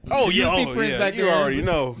Prince. Oh Did you yeah, see oh Prince yeah. back You there? already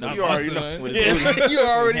know. Not You my already know. son. With his Yeah, booty. you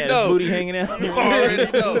already Had know. his booty hanging out. You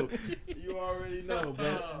already know. You already know.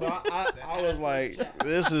 But I was like,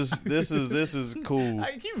 this is cool.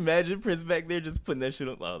 Can you imagine Prince back there just putting that shit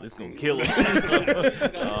on? Oh, this gonna kill him.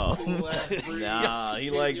 Oh. Nah, he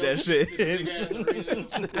like that shit.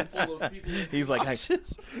 He's like, I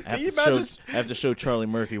have to show Charlie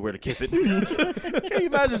Murphy where to kiss it. Can you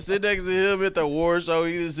imagine sitting next to him at the award show?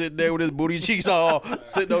 He just sitting there with his booty cheeks all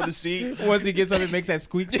sitting on the seat. Once he gets up, it makes that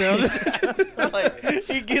squeak sound. Like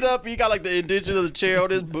he get up, he got like the indention of the chair on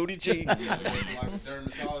his booty cheek.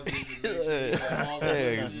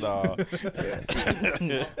 Thanks, nah.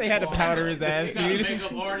 They had to powder his ass, dude.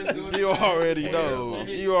 You already know.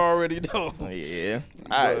 You already know. Yeah.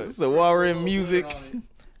 All right. So while we're in music,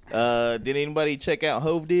 did anybody check out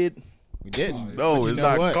Hove did? We didn't. No, But you it's know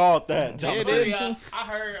not what? called that. Yeah, it did.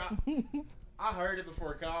 I heard it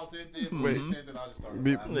before Kyle sent it. But Wait. he sent it, I just started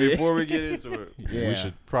laughing. Before we get into it, Yeah. we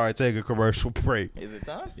should probably take a commercial break. Is it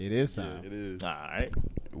time? It is time. It is. All right.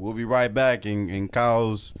 We'll be right back in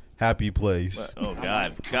Kyle's happy place. Oh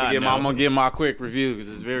God. I'm no. gonna give my quick review because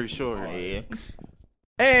it's very short. Yeah.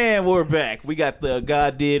 And we're back. We got the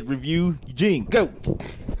God Did review. Eugene, go.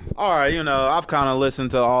 All right, I've kind of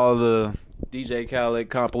listened to all the DJ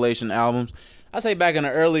Khaled compilation albums. I say back in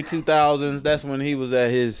the early 2000s, that's when he was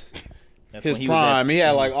at his That's when he prime. He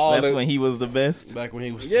had like all That's the when he was the best. Back when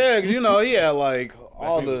he was he had like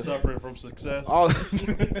all when he the was suffering from success.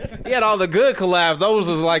 he had all the good collabs. Those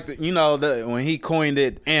was like when he coined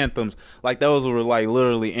it anthems. Like those were like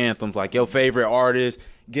literally anthems. Like your favorite artist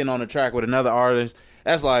getting on the track with another artist.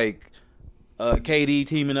 That's like KD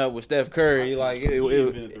teaming up with Steph Curry. Like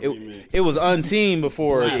it was unseen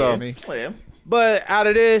before. So, Yeah. but out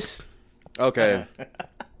of this, okay.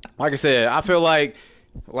 Like I said, I feel like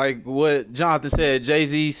what Jonathan said,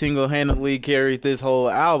 Jay-Z single-handedly carried this whole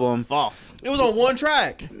album. False. It was on one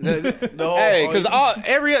track. Hey, because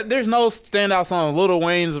there's no standout song. Lil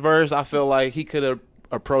Wayne's verse, I feel like he could have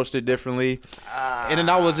approached it differently. And then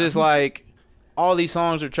I was just like, all these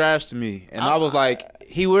songs are trash to me. And I was like,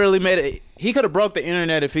 he really made it. He could have broke the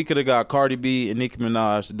internet if he could have got Cardi B and Nicki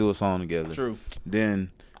Minaj to do a song together. True. Then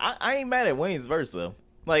I ain't mad at Wayne's verse though.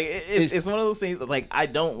 Like it's one of those things. Like I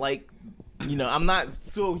don't like. I'm not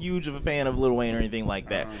so huge of a fan of Lil Wayne or anything like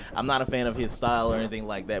that. I'm not a fan of his style or anything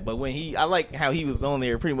like that. But when I like how he was on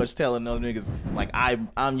there pretty much telling those niggas, like,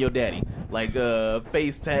 I'm your daddy. Like,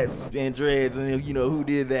 face tats and dreads and, who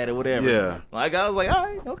did that or whatever. Yeah. Like, I was like, all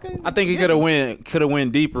right, okay. I think he could have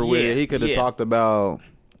went deeper with it. He could have talked about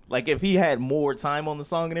Like if he had more time on the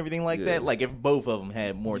song and everything like Yeah. that. Like if both of them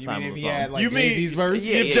had more You time mean on if the he song. had like You mean- Jay-Z's verse?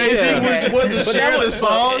 Yeah, If Jay-Z Yeah. was to share the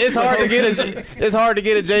song, It's hard to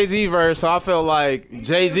get a Jay-Z verse, so I felt like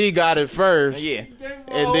Jay-Z got it first. yeah.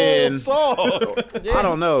 And then song. I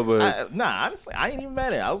don't know, but Honestly, I ain't even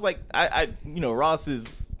mad at it. I was like, Ross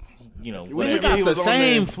is, we Whenever got he the was on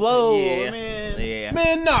same there- flow, yeah, man. yeah.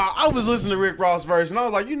 Man, nah, I was listening to Rick Ross verse and I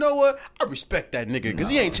was like, you know what? I respect that nigga because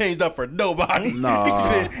he ain't changed up for nobody.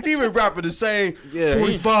 Nah. he been rapping the same Yeah,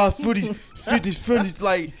 45, 40, 50,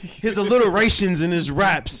 like his alliterations in his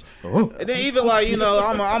raps. And then even like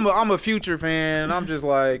I'm a Future fan. I'm just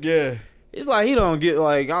like, Yeah. it's like he don't get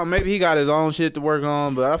like maybe he got his own shit to work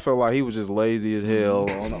on, but I felt like he was just lazy as hell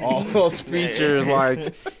on all those features.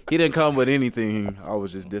 Like he didn't come with anything. I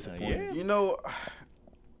was just disappointed. You know,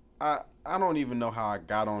 I don't even know how I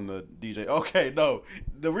got on the DJ. Okay, no.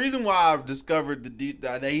 The reason why I've discovered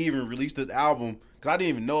that they even released this album, because I didn't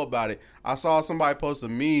even know about it. I saw somebody post a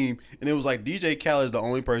meme, and it was like, DJ Khaled is the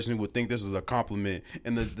only person who would think this is a compliment.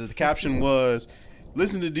 And the caption was,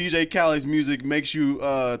 listen to DJ Khaled's music makes you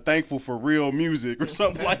thankful for real music or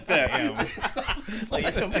something like that. It's like,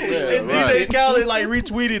 And right. DJ Khaled like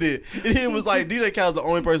retweeted it. And it was like DJ Khaled's the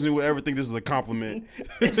only person who would ever think this is a compliment.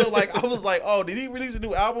 And so like I was like, oh, did he release a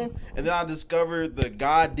new album? And then I discovered the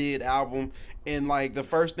God Did album. And like the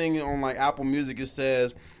first thing on like Apple Music, it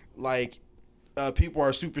says like people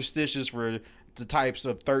are superstitious for the types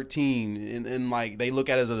of 13 and like they look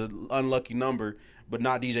at it as an unlucky number, but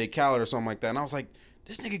not DJ Khaled or something like that. And I was like,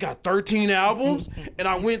 this nigga got 13 albums, and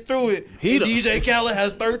I went through it. And DJ Khaled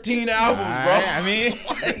has 13 albums, bro. Alright, I mean,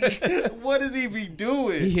 Like, what does he be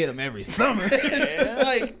doing? he hit him every summer. It's just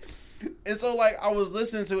like, and so like I was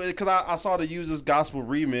listening to it because I saw the Use This Gospel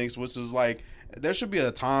remix, which is like there should be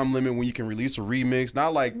a time limit when you can release a remix,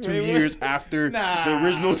 not like 2 years after the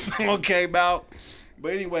original song came out.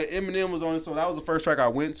 But anyway, Eminem was on it, so that was the first track I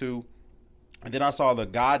went to, and then I saw the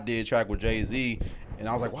God Did track with Jay-Z. And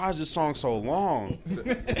I was like, why is this song so long?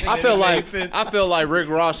 I feel like Rick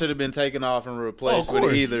Ross should have been taken off and replaced Oh, of course.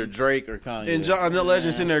 with either Drake or Kanye. And John the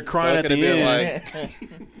Legend sitting there So crying it at could the have end.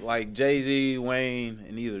 been like Jay-Z, Wayne,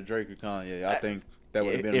 and either Drake or Kanye. I think that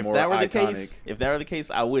would have been more that were iconic. if that were the case,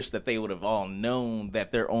 I wish that they would have all known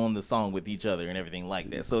that they're on the song with each other and everything like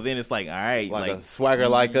that. So then it's like, all right, like a swagger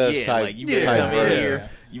like us yeah, type. like you better type come in version. here.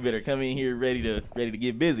 You better come in here ready to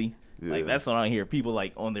get busy. Like Yeah. that's what I hear. People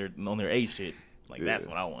like on their A shit. Like that's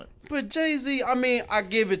what I want. But Jay-Z, I mean, I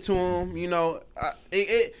give it to him. You know,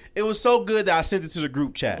 it was so good that I sent it to the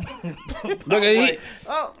group chat. Look at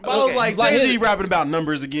I was like, Like Jay-Z his- rapping about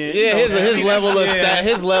numbers again. yeah, You know, his level of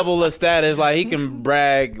his level of status, like he can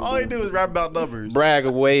brag all he do is rap about numbers.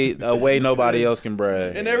 a way nobody else can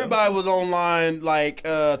brag. And everybody was online, like,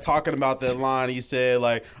 talking about that line. He said,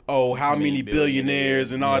 like, oh, how many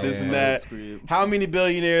billionaires and all this and that. Hove's crib. How many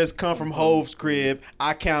billionaires come from Hove's crib?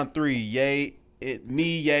 I count 3.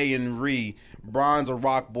 Me, Ye, and Ree. Bron's a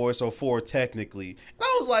rock boy, so 4 technically. And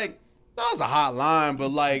I was like, that was a hot line, but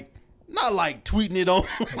like, not like tweeting it on.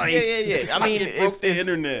 Like, Yeah. I mean, it broke the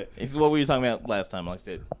internet. This is what we were talking about last time. Like I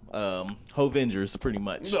said, Hovengers pretty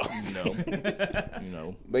much. No. You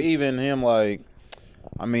know. But even him, like,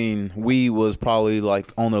 I mean, we was probably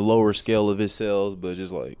like on the lower scale of his sales, but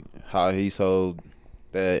just like how he sold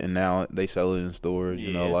that, and now they sell it in stores.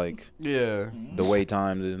 You know, Yeah. like Yeah. the wait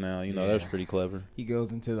times is now. You know, that's pretty clever. He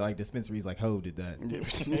goes into like dispensaries like Hov did that.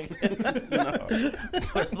 No.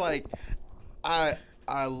 But like,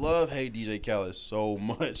 I love Hey DJ Khaled so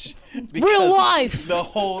much. Real life. The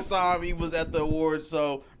whole time he was at the awards,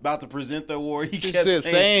 so about to present the award, he kept kept saying,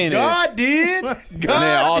 saying it. God did. God And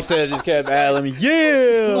then Offset just kept adding,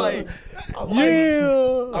 yeah, like, yeah.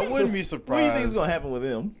 I wouldn't be What do you think is surprised. gonna happen with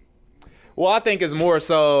him? Well, I think it's more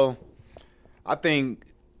so. I think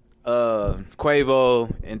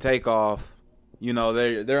Quavo and Takeoff, you know,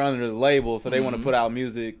 they're under the label, so they want to put out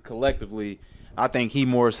music collectively. I think he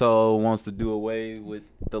more so wants to do away with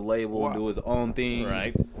the label and do his own thing.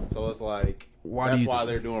 Right. So it's like Why that's why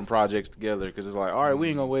they're doing projects together, because it's like, all right, we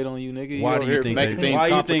ain't gonna wait on you, nigga. Why over do you here think making they, things why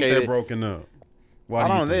you think they're complicated. broken up? Why I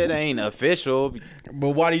do you don't know. think? It ain't official. But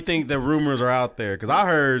why do you think the rumors are out there? Because I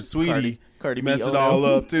heard Sweetie Cardi B messed it on all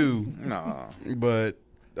them. up too. Nah, But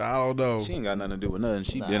I don't know. she ain't got nothing to do with nothing.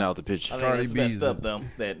 She been out the picture. I think Cardi that's B's messed up though.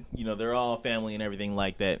 That they're all family and everything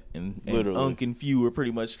like that, and Literally. Unc and Few are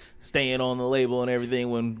pretty much staying on the label and everything.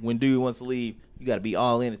 When dude wants to leave, you got to be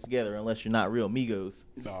all in it together, unless you're not real Migos.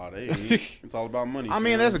 Nah, they ain't. It's all about money. I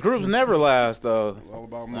mean, fam. that's groups never last though. It's all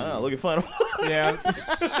about I money. don't know, looking fun. Yeah. Groups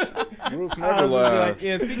I never was gonna be last. like,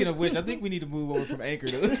 yeah. Speaking of which, I think we need to move over from Anchor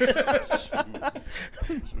to.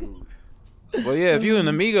 Shoot. But yeah, if you in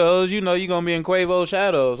the Migos, you know you gonna be in Quavo's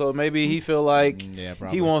shadow. So maybe he feel like probably.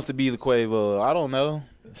 he wants to be the Quavo. I don't know.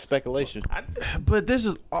 Speculation. But this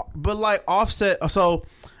is, but like Offset. So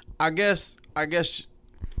I guess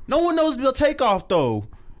no one knows about Takeoff though.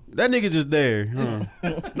 That nigga just there. Huh?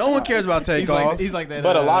 No one cares about Takeoff. He's like that.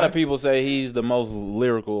 But a lot of people say he's the most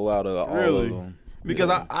lyrical out of all Really? of them. Because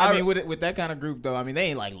I mean, with that kind of group though, I mean, they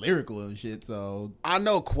ain't like lyrical and shit. So I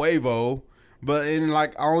know Quavo, but I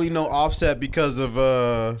only know Offset because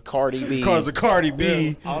of Cardi B. Because of Cardi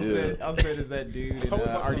B. Offset is that dude in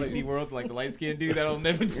RDC World, like the light skinned dude that'll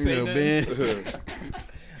never say You know, nothing.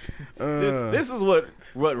 man. This is what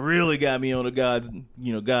really got me on the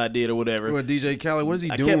God did or whatever. What DJ Khaled? What is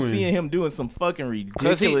he I doing? kept seeing him doing some fucking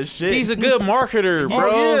ridiculous shit. He's a good marketer, bro.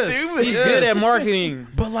 yes, He's good at marketing.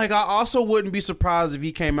 But like, I also wouldn't be surprised if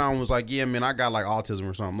he came out and was like, "Yeah, man, I got like autism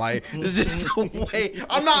or something." Like, it's just the way.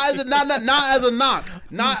 I'm not as a not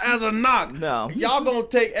as a knock. No. Y'all gonna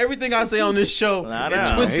take everything I say on this show Nah, and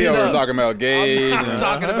nah. twist He it over up. talking about gays. I'm and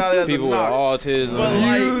talking about it as a people with knock. autism. But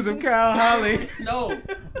like, Views of Kyle Holly. no,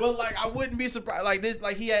 but like, I wouldn't be surprised. Like this,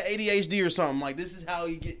 like he had ADHD or something. Like this is how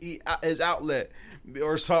his outlet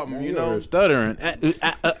or something. You know, stuttering.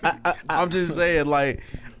 I'm just saying, like,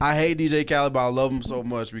 I hate DJ Khaled, but I love him so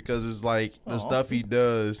much because it's like the stuff he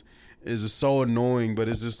does is just so annoying, but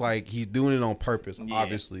it's just like he's doing it on purpose,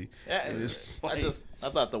 obviously. Yeah, And it's just like, I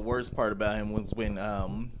thought the worst part about him was when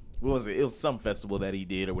what was it? It was some festival that he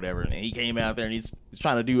did or whatever, and he came out there and he's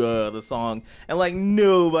trying to do the song, and like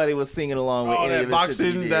nobody was singing along with any that of the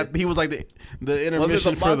boxing shit that he was like the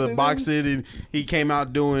intermission for the boxing, and he came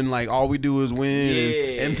out doing like all we do is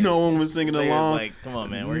win, and no one was singing They was along. like, come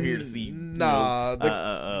on, man, we're here to see.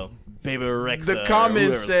 Nah, Baby Rexa. the or comment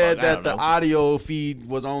whoever said fuck, I that don't the know. audio feed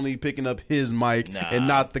was only picking up his mic and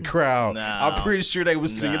not the crowd. Nah. I'm pretty sure they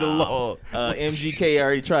was singing along. MGK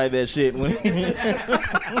already tried that shit.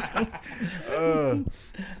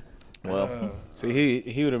 See,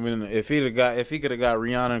 he would have been if he could have got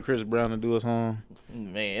Rihanna and Chris Brown to do a song.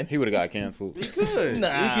 Man, He would have got canceled. He could.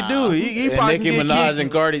 Nah. He could do it. He And probably Nicki could Minaj get and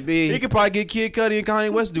Cardi B. He could probably get Kid Cudi and Kanye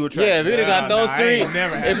West to do a track. Yeah, if he'd have got those three,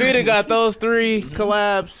 if he'd have got those three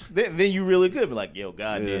collabs, then you really could be like, yo,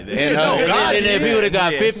 God did that. and, No, God and if he would have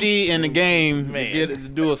got Yeah. 50 in the game Man. to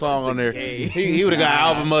do a song on there, game. he would have got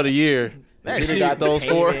album of the year. That If he'd shit have got those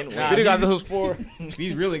four. came in. If he'd have got those four. If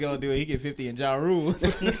he's really gonna do it, he get 50 in Ja Rules.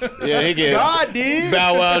 Yeah, he get God did.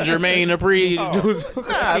 Bow Wow, Jermaine Dupri. Nah,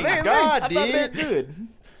 God I thought they're did. good.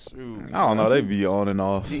 I don't know. They be on and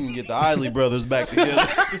off. He can get the Isley brothers back together.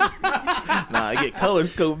 Nah, I get color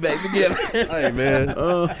scope back together. Hey man,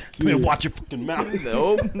 man, watch your fucking mouth.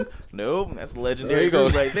 Nope, that's a There legendary you go.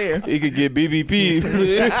 group right there. He could get BBP.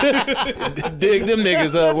 Dig them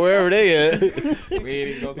niggas up wherever they at. We ain't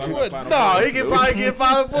even gonna talk about Final No, Four. he can probably get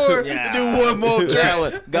Final Four. Yeah. Do one more That track.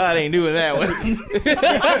 one, God ain't doing that one.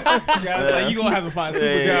 Guys, like, you gonna have to find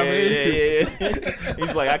super combinations. yeah.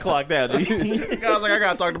 He's like, I clocked out. G. I was like, I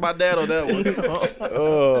gotta talk to my dad on that one.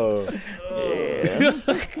 Oh,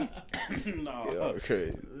 No,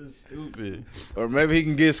 crazy. stupid. Or maybe he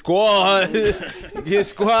can get squad. Get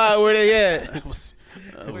squad where they at. That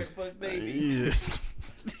was Fuck baby. yeah.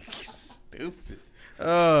 Stupid.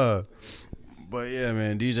 But yeah,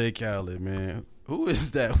 man, DJ Khaled, man. Who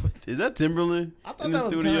is that? Is that Timberland I thought in the that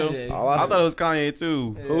was studio? Kanye. I thought it was Kanye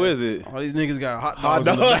too. Who is it? All these niggas got hot Hot dogs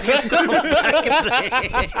in the dog.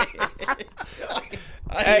 back.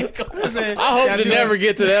 Hey, I hope to never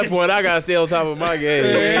get to that point. I gotta stay on top of my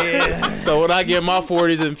game. So when I get my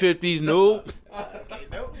 40s and 50s, nope.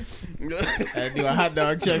 Gotta do a hot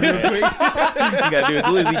dog check real quick. You gotta do a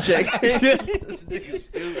glizzy check. This nigga's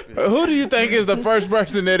stupid. Who do you think is the first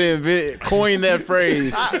person that coined that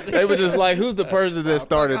phrase? They were just like, who's the person that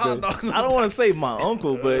started Hot this? dogs. I don't want to say my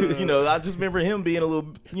uncle, but I just remember him being a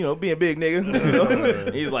little, being a big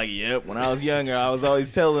nigga. He's like, yep. When I was younger, I was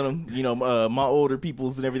always telling him, my older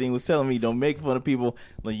peoples and everything was telling me, don't make fun of people,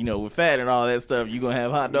 like, with fat and all that stuff. You gonna have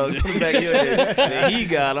hot dogs in the back of your head. And he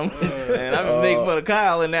got them, and I've been making fun of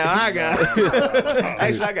Kyle, and now I got it.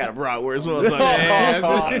 Actually, I got a bratwurst once.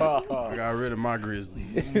 I got rid of my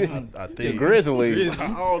Grizzlies. I think. Grizzly. I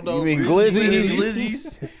don't know. You mean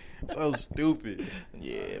Glizzies? So stupid.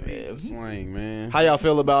 Yeah, man. Slang, man. How y'all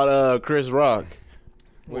feel about Chris Rock?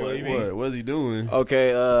 What? What's he doing?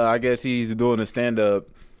 Okay, I guess he's doing a stand up.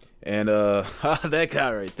 And that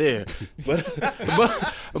guy right there. But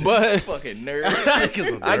Fucking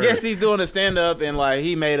nerd. I guess he's doing a stand up and like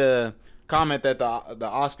he made a comment that the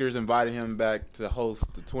Oscars invited him back to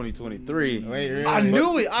host the 2023. Wait, really? I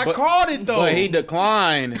knew it. I called it though. But he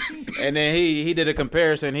declined. And then he did a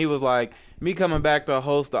comparison. He was like, me coming back to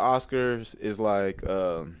host the Oscars is like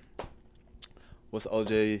what's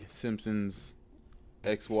O.J. Simpson's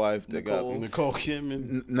ex-wife that got Nicole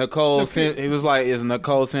Kidman. Nicole. It was like is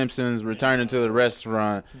Nicole Simpson's returning to the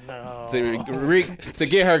restaurant to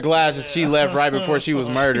get her glasses she left right before she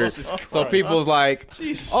was murdered. So people was like,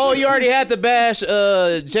 "Oh, you already had to bash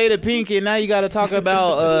Jada Pinkett. Now you got to talk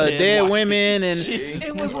about dead women." And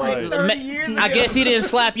It was like 30 years ago. I guess he didn't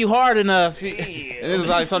slap you hard enough. And it was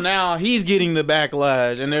like, so now he's getting the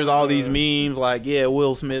backlash. And there's all these memes like, yeah,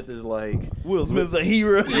 Will Smith is like, Will Smith's a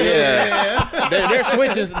hero. yeah, they're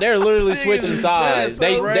switching. They're literally switching sides. That's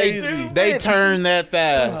They crazy. they turn that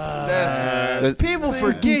fast. People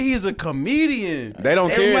forget he's a comedian. They don't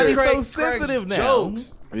care. Everybody's so Cracks sensitive now.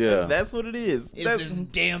 jokes. Yeah, That's what it is. It's this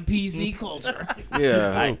damn PC culture.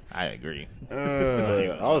 yeah. I agree.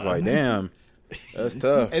 I was like, damn, that's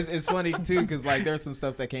tough. It's funny too because like there's some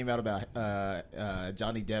stuff that came out about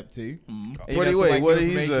Johnny Depp too. And, What some, what did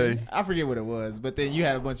he information. say? I forget what it was, but then you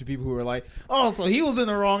had a bunch of people who were like, "Oh, so he was in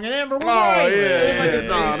the wrong and Amber was Oh right." It was yeah, like the yeah. same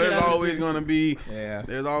Nah, shit there's out of always the- gonna be. Yeah.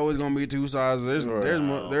 There's always gonna be two sides.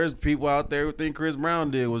 There's people out there who think Chris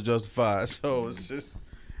Brown did was justified. So it's just.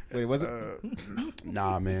 Wait, was it?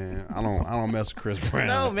 Nah, man, I don't mess with Chris Brown.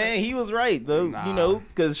 No, man, he was right though. Nah. You know,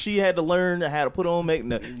 because she had to learn how to put on makeup.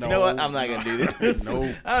 No, you know what? I'm not gonna do this.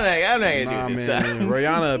 Nope. I'm not Nah, gonna do this. man,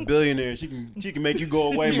 Rihanna a billionaire. She can make you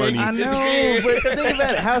go away money. I know, but think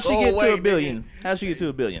about it. How she Go get to away, a billion? How she get to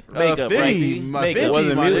a billion? Makeup, 50, right? my Makeup, 50,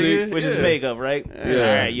 Wasn't my music, nigga. which is Yeah. makeup, right? Yeah.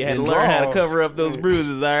 All right, you had to And learn how to draws. cover up those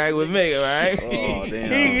bruises, all right, with makeup, all right? Oh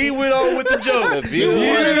damn. He went on with the joke. The view. He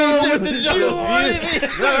went on with the joke.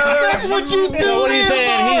 That's what you do. So what are you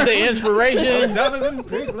saying? He's the inspiration. Jonathan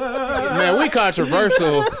Pritzker. Man, we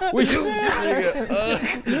controversial. We. Hell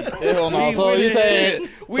no. He So went you in. saying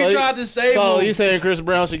We tried to save So him. you saying Chris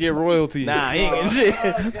Brown should get royalty? Nah, he ain't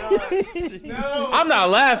getting shit. I'm not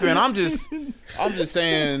laughing. I'm just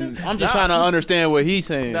saying. I'm just trying to understand what he's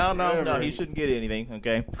saying. No, he shouldn't get anything,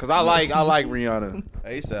 okay? Cause I like Rihanna.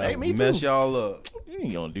 ASAP. Hey, me mess too. y'all up. He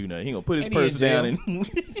ain't gonna do nothing. He gonna put his And he purse in jail. down and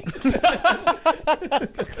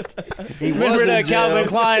He Remember was that in jail. Calvin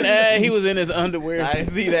Klein ad? He was in his underwear. I didn't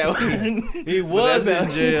see that one. He was in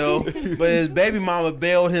jail, but his baby mama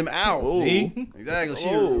bailed him out. See? Exactly.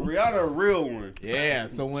 Oh. Rihanna a real one. Yeah.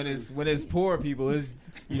 So when it's poor people, it's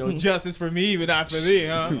justice for me, but not for thee,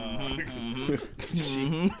 huh?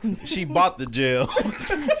 She bought the jail.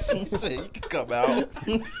 She said you can come out.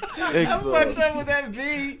 I fucked up with that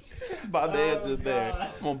beat. Buy the answer there.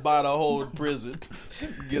 I'm gonna buy the whole prison.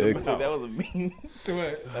 Get him out. That was a meme.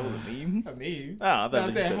 What? That was a meme. I mean, Oh, I thought no, you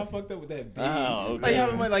I'm saying said- how fucked up with that beat. Oh, okay. Like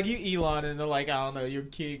how like you Elon and they're like, I don't know, your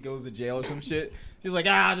kid goes to jail or some shit. She's like,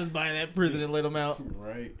 I'll just buy that prison and let him out.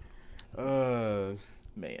 Right.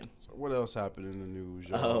 Man. So what else happened in the news,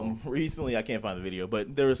 y'all? Recently, I can't find the video,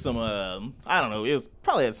 but there was some, I don't know, it was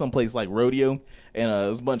probably at some place like Rodeo, and it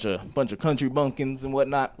was a bunch of country bumpkins and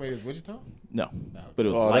whatnot. Wait, is Wichita? No, but it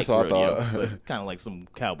was Oh, like that's what I Rodeo, thought. but kind of like some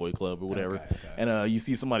cowboy club or whatever. Okay. And you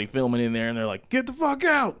see somebody filming in there, and they're like, "Get the fuck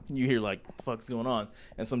out!" And you hear like, "What the fuck's going on?"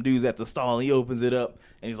 And some dude's at the stall, and he opens it up,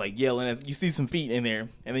 and he's like yelling. As you see some feet in there,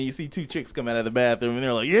 and then you see two chicks come out of the bathroom, and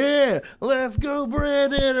they're like, "Yeah, let's go,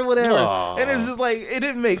 Brandon," or whatever. Aw. And it's just like it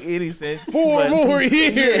didn't make any sense. 4 more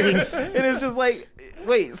years. And it's just like,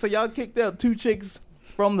 wait, so y'all kicked out two chicks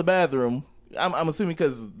from the bathroom? I'm assuming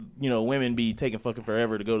because women be taking fucking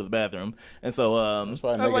forever to go to the bathroom, and so That's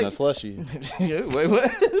probably I was making a like- slushy. Wait,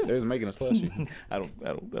 what? They was making a slushy. I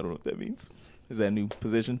don't know what that means. Is that a new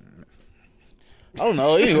position? I don't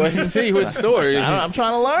know. Anyway, continue with the story. I'm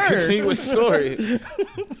trying to learn. Continue with the story.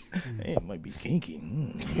 Hey, it might be kinky.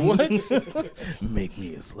 What? Make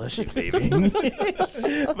me a slushy, baby.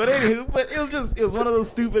 But anywho, it was one of those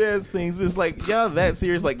stupid ass things. It's like, y'all that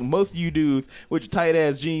serious? Like most of you dudes with your tight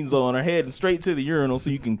ass jeans on are heading straight to the urinal so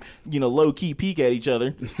you can, low key peek at each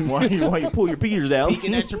other while you pull your peters out.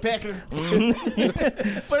 Peeking at your pecker.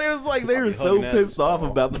 But it was like they were so hugging that pissed off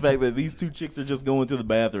stall. about the fact that these two chicks are just going to the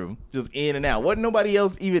bathroom, just in and out. Wasn't nobody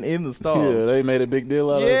else even in the stalls. Yeah, they made a big deal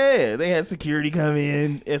out of it. Yeah, they had security come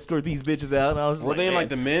in, escort these bitches out, and I was just Were they in man, like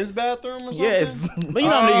the men's bathroom or something? yes. But you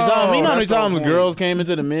know how many times, that's the times point. girls came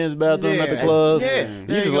into the men's bathroom at the Yeah. clubs? Yeah. You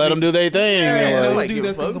There just you let go. them do their thing. Yeah, and yeah, like, like, Dude give a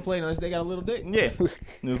that's gonna fuck. complain unless they got a little dick. Yeah, and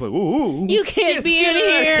it's like ooh. you can't be in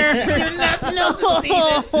here. Nothing else to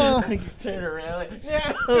see this. Turn around, like,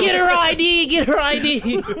 yeah. Get her ID. Get her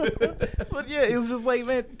ID. But yeah, it was just like,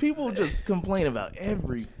 man, people just complain about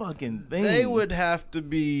every fucking thing. They would have to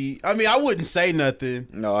be. I mean, I wouldn't say nothing.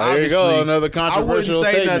 No, here you go, obviously. another I controversial wouldn't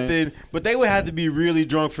say statement. nothing, but they would have to be really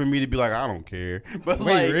drunk for me to be like, I don't care. But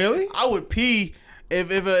like, really? I would pee. If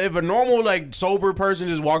a normal like sober person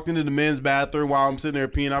just walked into the men's bathroom while I'm sitting there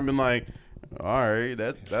peeing, I've been like, all right,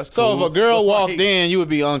 that's So cool. if a girl But, walked like, in, you would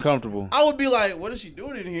be uncomfortable. I would be like, what is she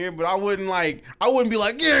doing in here? But I wouldn't be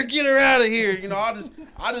like, yeah, get her out of here. You know, I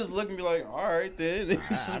just look and be like, all right then,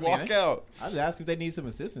 just walk out. I just ask if they need some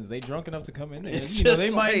assistance. They drunk enough to come in there. It's You know, just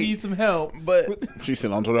they might like- need some help. But She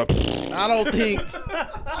said, "I'm talking." I don't think.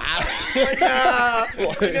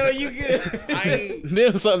 You know, you good.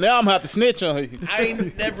 Then so now I'm gonna have to snitch on you. I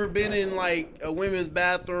ain't never been in like a women's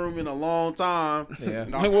bathroom in a long time. Yeah.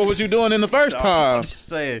 No, What was you doing in the first I'm time? just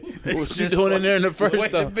saying. What It's you just doing in like, there in the first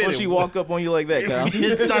wait a time? minute, When she walk up on you like that, Kyle.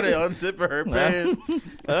 started unzipping her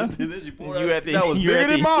pants. Then she pulled You out- at the that was you're bigger at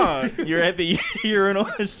than the, mine. You're at the urinal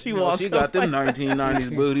and she walks She up got them like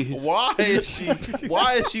 1990s booties. Why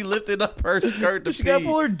is she lifting up her skirt to She got to pee?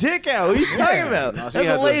 pull her dick out. What are you talking about? No, she That's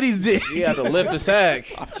had a to- lady's dick. You have to lift the sack.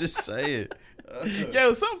 I'm just saying.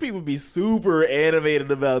 Yo, some people be super animated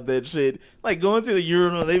about that shit. Like going to the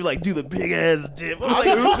urinal, they be like do the big ass dip. I'm like,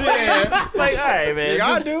 man. Like, all right, man. Yeah,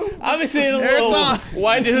 I do. I've been seeing them Every little time.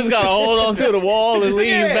 white dudes got to hold on to the wall and lean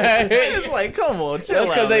Yeah. back. It's like, come on, chill That's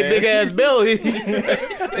because out, they man. big ass belly.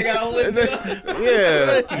 They got to lift it up.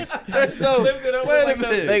 Yeah, There's no. Lift it up Wait a like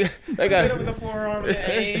minute. they Hit him got. with the forearm. And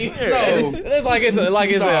aim. No. It's like it's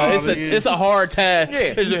nigga. it's a hard task.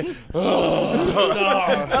 Yeah. It's like,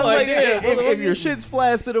 Nah. I'm like, yeah, if your shit's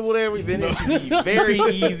flaccid or whatever, then it should be very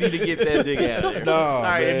easy to get that dick out of there. No, All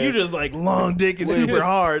right, man. if you just like long dick and super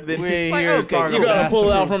hard, then we ain't like, here to okay, talk you you gotta about pull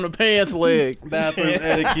it out from the pants leg. Bathroom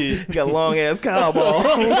etiquette. got long ass cow balls.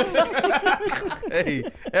 Hey,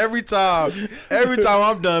 every time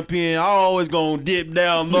I'm done peeing, I always gonna dip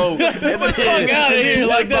down low. Fuck out of here!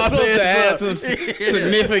 Like that's supposed to add some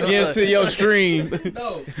significance to your stream.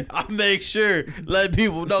 No, I make sure let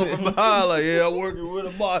people know from behind, like, yeah, I'm working with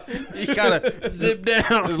a boss. You gotta zip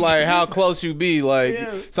down. It's like how close you be. Like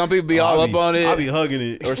some people be all up on it, I be hugging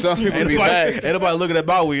it, or some people Ain't be nobody, back. ain't nobody looking at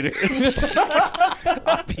my weeder.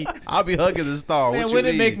 I be hugging the star. Man, What you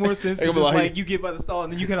wouldn't it make mean? more sense to They just be like- like you get by the stall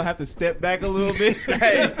and then you kind of have to step back a little bit?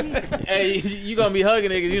 Hey, you gonna be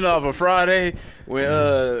hugging niggas, you know, for Friday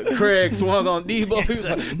when Craig swung on Debo. He was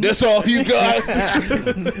like, that's all you got.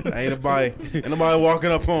 Ain't nobody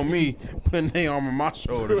walking up on me, putting their arm on my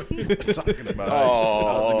shoulder, talking about, hey,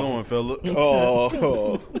 how's it going, fella?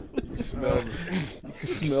 Oh,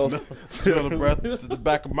 Smell the breath at the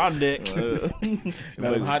back of my neck.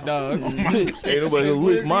 Them hot dogs. Ain't nobody gonna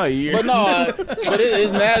lick my ear. but no,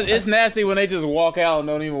 it's nasty when they just walk out and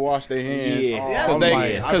don't even wash their hands. Yeah. I'm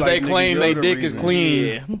Because they nigga, claim you're they the dick is reason. clean.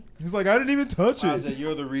 Yeah. He's like, I didn't even touch I it. said,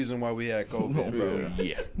 you're the reason why we had COVID, bro.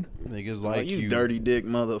 Yeah. Niggas Like like you dirty dick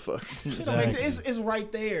motherfucker. It don't make sense. It's right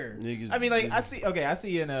there. Niggas- I mean, like I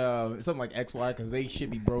see in something like XY because they should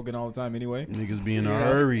be broken all the time anyway. Niggas be in a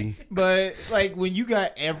hurry. But like when you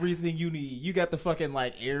got everything you need, you got the fucking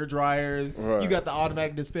like air dryers, Right. you got the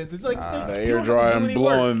automatic dispensers. Like The you air don't have to dryer do and any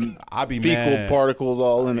work. blowing I be fecal mad. particles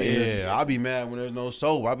all in the air. Yeah, I'll be mad when there's no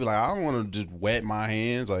soap. I'll be like, I don't want to just wet my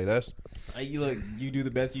hands. Like, that's, Like, you do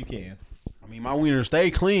the best you can. I mean, my wiener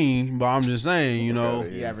stay clean, but I'm just saying, you know,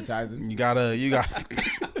 You advertising. you gotta.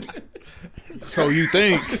 So you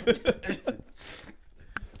think?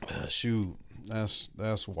 Shoot,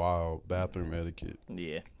 that's wild. Bathroom etiquette.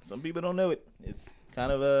 Yeah. Some people don't know it. It's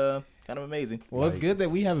kind of amazing. Well, it's good that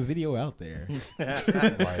we have a video out there.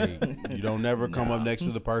 Like, you don't never come up next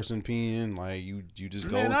to the person peeing. Like, you just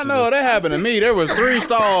go. Man, to I know that happened to me. There was 3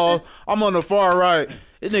 stalls. I'm on the far right.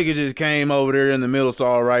 This nigga just came over there in the middle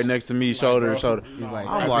stall right next to me, shoulder to shoulder. He's like,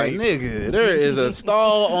 I'm like, nigga, there is a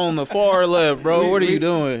stall on the far left, bro. What are you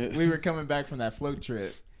doing? We were coming back from that float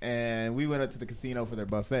trip, and we went up to the casino for their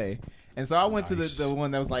buffet. And so I went to the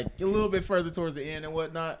one that was like a little bit further towards the end and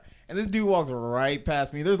whatnot. And this dude walks right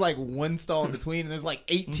past me. There's like one stall in between, and there's like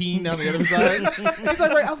 18 down the other side. He's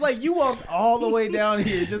like, right. I was like, you walked all the way down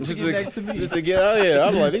here just to get next to me. Just to get out here.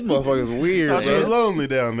 I'm like, these motherfuckers weird, Thought she was bro. lonely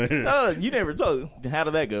down there. Oh, you never told. How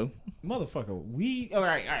did that go? Motherfucker, all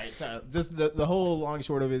right. So just the whole long and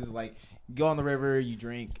short of it is like, go on the river, you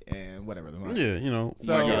drink, and whatever. Yeah, you know.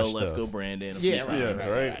 So- you got Yo, stuff. let's go, Brandon. Yeah,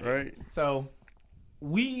 Yeah, right. So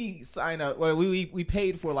we signed up. Well, we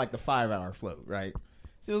paid for like the 5-hour float, right?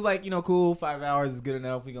 So it was like, cool. 5 hours is good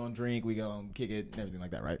enough. We gonna drink, we gonna kick it, and everything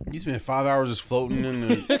like that, right? You spent 5 hours just floating in the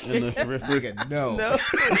river. Nigga, no,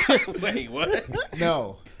 Wait, what?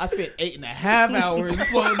 no. I spent 8.5 hours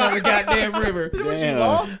floating on the goddamn river.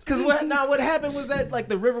 Damn. Because what happened was that like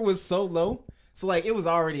the river was so low. So like it was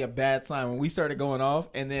already a bad sign when we started going off,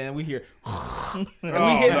 and then we hear and we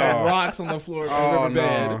hit no. rocks on the floor of the Oh, riverbed.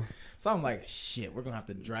 no. So I'm like, shit, we're gonna have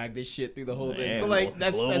to drag this shit through the whole thing. Man, So like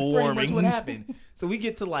that's global pretty much warming. what happened. So we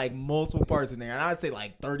get to like multiple parts in there, and I'd say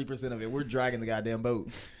like 30% of it we're dragging the goddamn boat.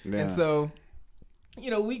 Yeah. And so,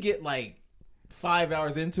 we get like 5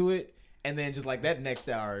 hours into it. And then just like that next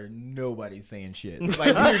hour, nobody's saying shit.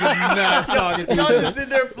 Like we were just not talking to Y'all each other. just sitting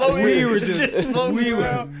there floating. We were just floating we were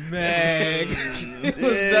around. mad. It was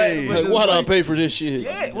Dang. Like, why do I pay for this shit?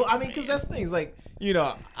 Yeah, well, I mean, because that's the thing. It's like, you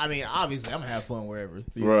know, I mean, obviously, I'm gonna have fun wherever.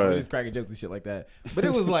 So, you know, Right. just cracking jokes and shit like that. But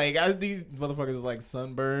it was like, these motherfuckers is like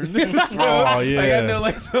sunburned. So, Oh, yeah. Like, I know,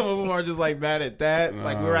 like, some of them are just like mad at that.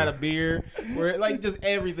 Like, we were at a beer. Where like, just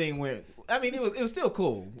everything went. I mean, it was still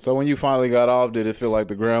cool. So when you finally got off, did it feel like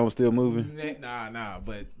the ground was still moving? Nah.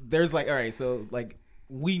 But there's like, all right, so like,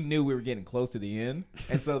 we knew we were getting close to the end,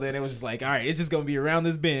 and so then it was just like, all right, it's just gonna be around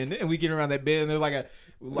this bend, and we get around that bend, and there's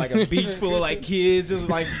like a beach full of like kids just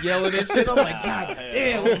like yelling and shit. I'm like, God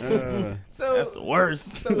damn. So That's the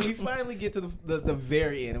worst. So we finally get to the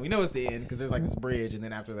very end, and we know it's the end because there's like this bridge, and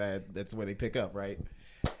then after that, that's where they pick up, right?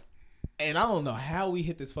 And I don't know how we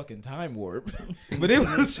hit this fucking time warp, but it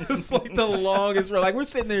was just like the longest row. Like we're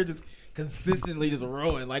sitting there just consistently just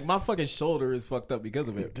rowing. Like my fucking shoulder is fucked up because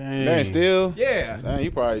of it. Dang, still? Yeah. Dang,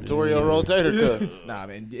 you probably tore your rotator cuff. Nah,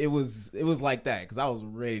 man, it was like that because I was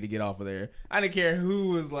ready to get off of there. I didn't care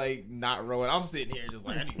who was like not rowing. I'm sitting here just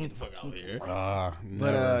like I need to get the fuck out of here.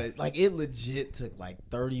 But like it legit took like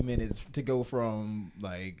 30 minutes to go from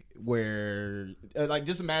like where like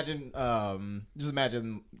just imagine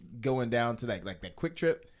going down to that quick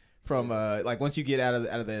trip from like once you get out of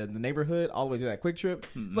the neighborhood all the way to that quick trip.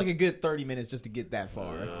 It's like a good 30 minutes just to get that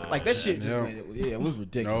far. Like that shit just went, it was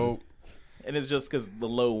ridiculous. Nope. And it's just because the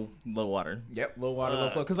low water. Yep, low water, low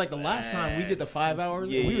flow. Because like the last time we did the 5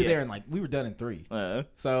 hours, Yeah, we were yeah. there and like we were done in 3.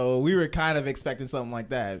 So we were kind of expecting something like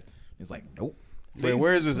that. It's like nope. Wait,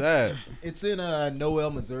 where is this at? It's in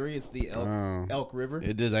Noel, Missouri. It's the Elk River.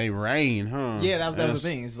 It just ain't rain, huh? Yeah, that was the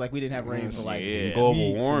thing. It's like we didn't have rain for like global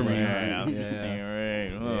weeks. warming. Yeah.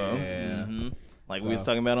 Like we was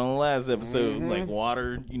talking about on the last episode, like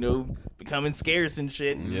water, you know, becoming scarce and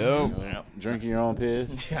shit. Yep. Yeah. Drinking your own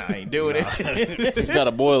piss. I ain't doing it. Just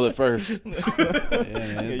gotta boil it first. Yeah,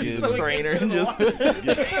 it's Use getting, a strainer and just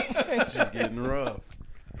it's just getting rough.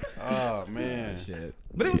 Oh man. Shit.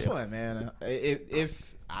 But it was fun, man.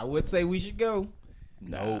 If I would say we should go.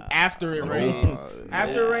 Nope. After it rains.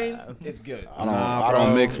 After it rains, it's good. I Nah, don't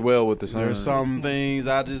bro. mix well with the sun. There's some things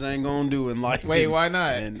I just ain't gonna do in life. Wait, why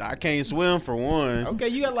not? And I can't swim for one. Okay,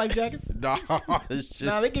 you got life jackets? Nah, it's just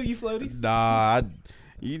Nah, they give you floaties.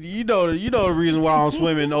 You know the reason why I don't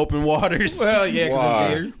swim in open waters. Well, yeah, because Why?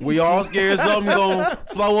 it's gators. We all scared something gonna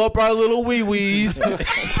flow up our little wee wees. Next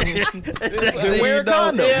thing wear you a know,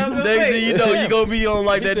 condom. Yeah, I was gonna next say. thing you know, you gonna be on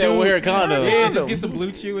like He that said dude. wear a condom. Yeah, just get some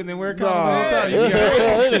blue chew and then wear a condom Nah. all the time. You be all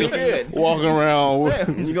right. good. Walking around.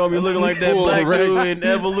 with- You gonna be looking like that Full black erect. dude in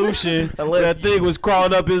Evolution. Unless- that thing was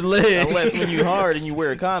crawling up his leg. Unless when you hard and you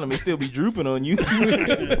wear a condom, it still be drooping on you.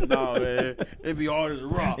 No man, it'd be hard as a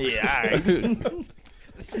rock. Yeah, all right.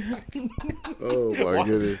 Oh my Why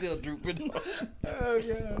is it goodness. still drooping? Oh,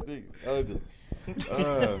 yeah. Big, ugly.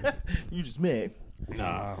 You just mad.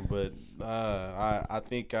 Nah, but I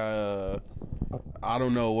think I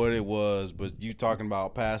don't know what it was, but you talking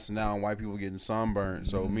about passing out and white people getting sunburned.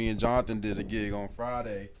 So me and Jonathan did a gig on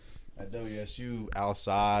Friday at WSU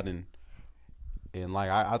outside, and like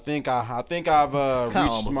I think I've reached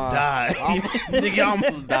almost my died. Nigga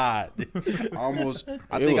almost died. Almost.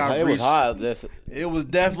 I It think was, I it was reached. hot. That's, It was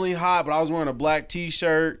definitely hot, but I was wearing a black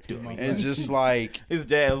T-shirt and just like. His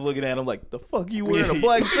dad was looking at him like, "The fuck you wearing a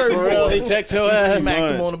black shirt for real, for?" he checked your ass. Too Smacked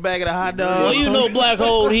him much. on the back of the hot Well, dog. you know black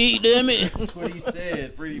hole heat, damn it. That's what he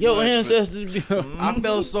said. Pretty Your much. but- ancestors. be- I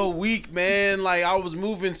felt so weak, man. Like I was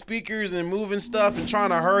moving speakers and moving stuff and trying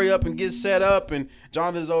to hurry up and get set up. And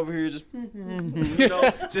Jonathan's over here just, you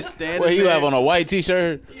know, just standing What you there. have on a white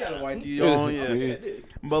T-shirt? He had a white tee on, yeah. See?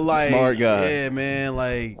 But like, Smart guy. yeah, man.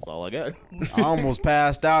 Like That's all I got. I almost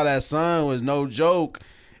passed out. That sun was no joke.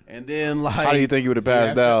 And then like, How do you think you would have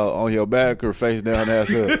passed out? On your back or face down, ass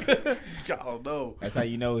up? I don't know. That's how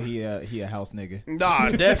you know he a house nigga. Nah,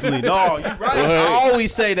 definitely. No, you right. Right. I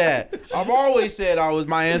always say that. I've always said I was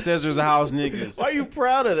my ancestors are house niggas. Why are you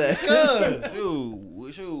proud of that?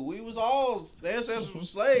 Cause, shoot, we was all the ancestors were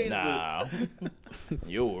slaves. Nah,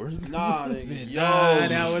 yours. But nah, nigga,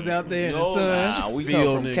 9 hours out there in the yo, sun. Nah, we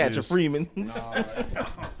Field come from Catch a niggas. Freeman.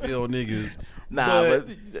 Field niggas. Nah, but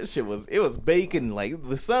that shit was baking. Like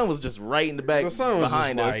the sun was just right in the back. The sun was just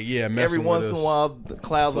behind us. like, yeah, Every messing with once in us. a while, the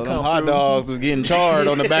clouds So will them come hot through. dogs was getting charred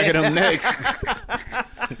on the back of them necks.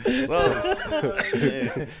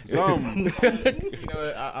 Some. You know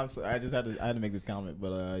what? I just had to make this comment,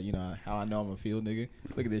 but you know how I know I'm a field nigga.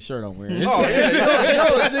 Look at this shirt I'm wearing. Oh yeah,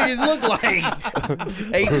 yo, niggas look like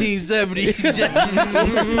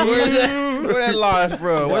 1870s. Where's that? Where that line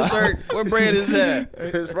from? What shirt? What brand is that?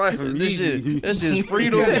 It's right from This Yeezy. shit. This shit's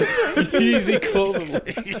freedom. Yeezy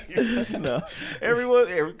clothing. No,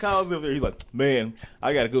 every Kyle's up there. He's like, man,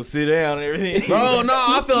 I gotta go sit down and everything. Bro, no,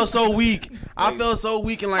 I felt so weak. I felt so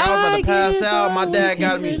weak and like I was about to pass out. My dad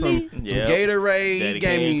got me some Yep. Gatorade. Daddy He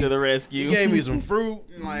came gave me to the rescue. He gave me some fruit.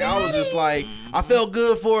 And like I was just like, I felt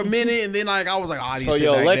good for a minute, and then like I was like, oh, I need to So sit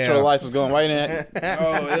your back down. electrolytes was going right in that.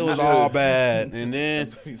 Oh, it was all bad. And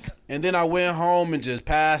then I went home and just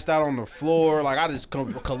passed out on the floor. Like I just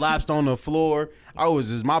collapsed on the floor.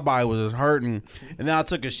 My body was just hurting. And then I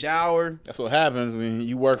took a shower. That's what happens when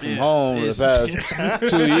you work from Yeah, home for the past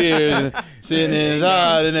 2 years and sitting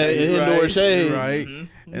inside in that indoor shade. Right.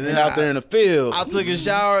 And then out there in the field. I took a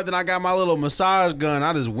shower, then I got my little massage gun.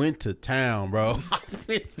 I just went to town, bro.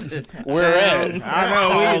 Where at? I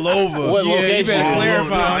know. All over. What Yeah, you location? better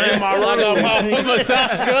clarify. In my I got room. my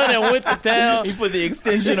massage gun and went to town. He put the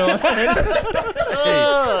extension on.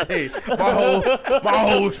 Hey, my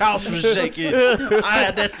whole house was shaking. I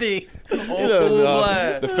had that thing on full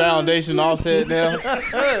blast. The foundation offset now.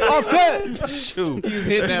 Offset. Shoot. He was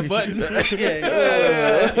hitting that button.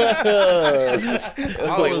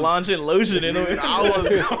 It's like launching lotion in it. I was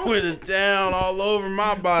going to town all over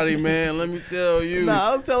my body, man. Let me tell you.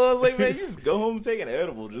 Nah, I was like, man, you just go home and take an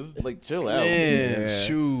edible. Just like chill out. Man, Yeah.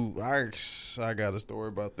 shoot. I got a story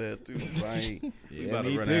about that too. We about to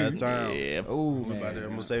me run too. out of time. Yeah. Oh I'm man,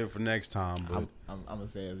 going to save it for next time. But I'm gonna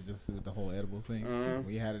say it was just with the whole edibles thing.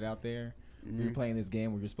 We had it out there. We were playing this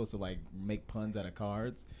game where you're supposed to like make puns out of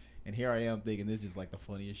cards. And here I am thinking this is just like the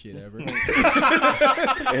funniest shit ever.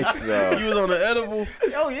 It's you was on the edible.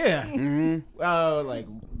 Oh yeah. Mm-hmm. Like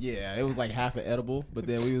yeah, it was like half an edible, but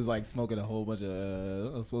then we was like smoking a whole bunch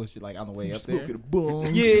of shit like on the way up there. Smoking a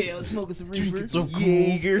bong. Yeah, I was smoking some Reaper. so cool.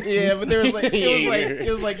 Jaeger. Yeah, but there was like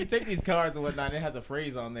it was like you take these cards and whatnot, and it has a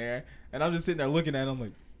phrase on there, and I'm just sitting there looking at it, I'm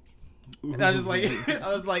like. And I just like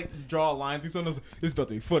I was like draw a line through something. This is about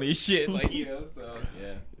to be funny as shit, like So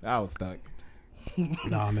yeah, I was stuck.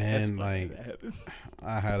 Nah, man, like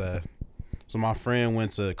I had so my friend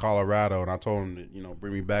went to Colorado and I told him to,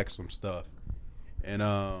 bring me back some stuff. And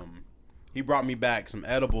he brought me back some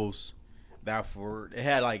edibles it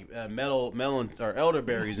had like melon or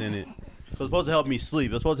elderberries in it. So it was supposed to help me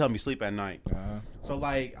sleep. It was supposed to help me sleep at night. So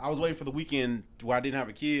like I was waiting for the weekend where I didn't have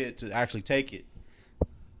a kid to actually take it.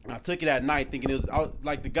 I took it at night thinking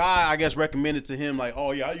like the guy I guess recommended to him like,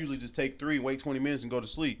 oh yeah, I usually just take 3 and wait 20 minutes and go to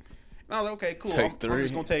sleep. And I was like, okay, cool. I'm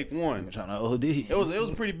just gonna take one. I'm trying to OD. It was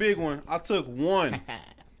a pretty big one. I took one.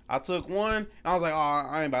 And I was like, oh,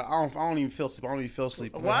 I don't even feel sleep. I don't even feel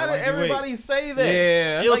sleep. Why did everybody say that?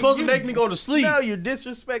 Yeah. It was supposed to make me go to sleep. No, you're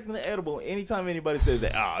disrespecting the edible. Anytime anybody says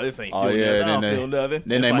that, this ain't Oh doing yeah, nothing. I don't feel nothing.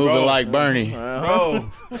 then they It's moving bro, like Bernie.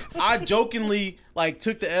 Bro, I jokingly like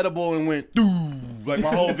took the edible and went, doo, like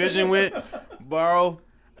my whole vision went. Bro,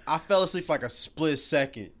 I fell asleep for like a split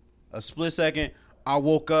second. I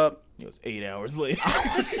woke up. It was 8 hours later.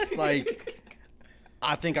 I was like,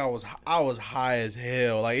 I think I was high as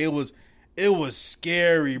hell. Like it was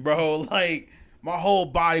scary, bro. Like my whole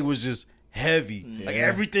body was just heavy. Like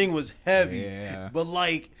everything was heavy. Yeah. But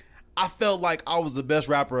like I felt like I was the best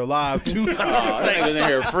rapper alive too. He was in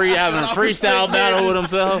here having a freestyle battle with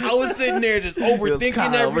himself. I was sitting there just It was overthinking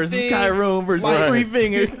Kyle versus everything. Tyrone versus Like- Three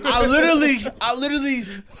Fingers. I literally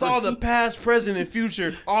saw the past, present, and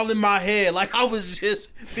future all in my head. Like I was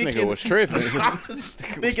just This thinking, nigga was tripping. I was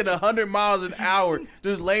thinking 100 miles an hour,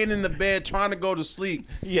 just laying in the bed trying to go to sleep.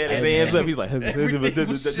 He had his hands up. He's like, Everything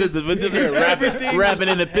was just- rapping, rapping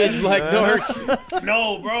in the pitch black dark.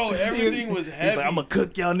 No, bro, everything was he's heavy. like, I'm gonna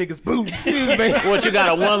cook y'all niggas boots. What, you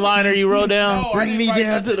got a one-liner you wrote down? No, I Bring didn't me write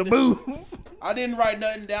down to nothing. the booth. I didn't write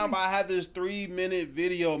nothing down, but I have this 3-minute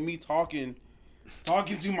video of me talking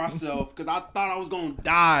to myself because I thought I was gonna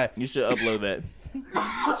die. You should upload that.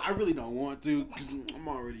 I really don't want to because I'm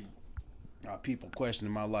already got people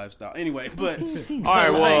questioning my lifestyle. Anyway, but All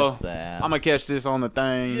right, well, Stop. I'm gonna catch this on the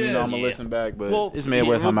thing. I'm gonna Yes. listen back, but Well, it's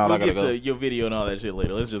Midwest. I'm out. We'll I gotta get go. to your video and all that shit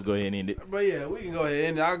later. Let's just go ahead and end it. But yeah, we can go ahead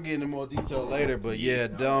and I'll get into more detail later. But yeah,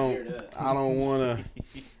 I don't want to.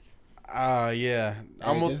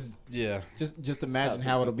 Yeah, Just imagine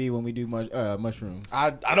how it'll be when we do mushrooms.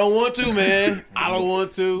 I don't want to, man. I don't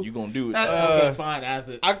want to. You gonna do it? Okay, fine, as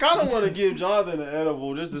it. I kind of want to give Jonathan an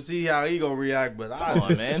edible just to see how he gonna react. But I Come on,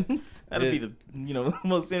 just, man. That'd be the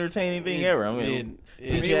most entertaining thing ever. I mean,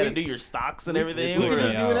 teach you how to do your stocks and everything. took We're me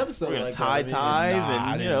gonna, out. do an episode we're gonna like tie that. ties Nah,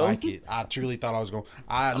 I and didn't like it. I truly thought I was going.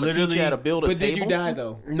 I I'm gonna teach literally. you how to build a But table. did you die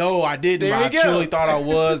though? No, I didn't. There But I we go. truly thought I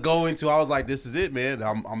was going to. I was like, "This is it, man.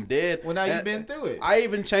 I'm dead." Well, now And you've been through it. I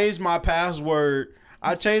even changed my password.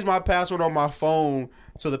 I changed my password on my phone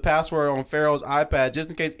to the password on Pharaoh's iPad just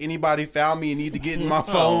in case anybody found me and need to get in my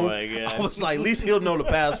phone. Oh my God. I was like, at least he'll know the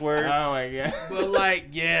password. Oh my god. But like,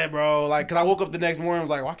 yeah, bro. Like, cause I woke up the next morning, I was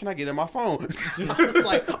like, why can't I get in my phone? It's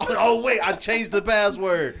like, oh wait, I changed the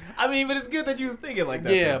password. I mean, but it's good that you was thinking like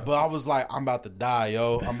that. Yeah, though. but I was like, I'm about to die,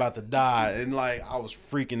 yo. I'm about to die, and like, I was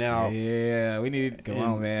freaking out. Yeah, we need. Come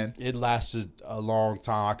on, And man. It lasted a long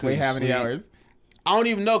time. I couldn't Wait, how many sleep. hours? I don't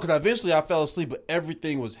even know because eventually I fell asleep, but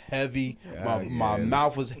everything was heavy. My yeah.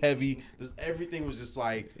 mouth was heavy. Just everything was just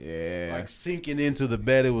like Yeah. sinking into the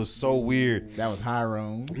bed. It was so weird. That was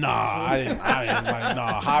Hiram. Nah, I didn't like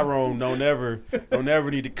Hiram don't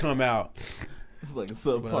ever need to come out. It's like a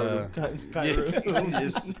subpart of Cairo.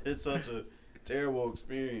 It's such a terrible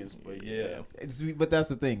experience, but yeah. But that's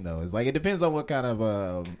the thing, though. It's like it depends on what kind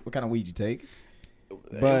of weed you take.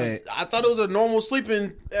 But I thought it was a normal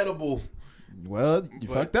sleeping edible. Well, you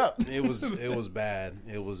But fucked up. It was bad.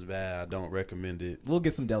 It was bad. I don't recommend it. We'll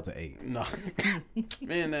get some Delta 8. No,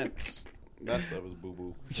 man, that stuff was boo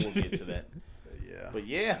boo. We'll get to that. Yeah. But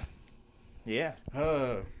yeah.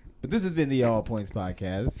 But this has been the All Points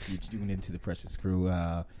Podcast. You're tuning into the Precious Crew.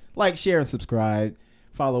 Like, share, and subscribe.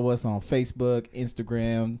 Follow us on Facebook,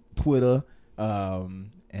 Instagram, Twitter.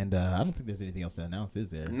 And I don't think there's anything else to announce, is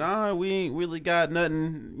there? Nah, we ain't really got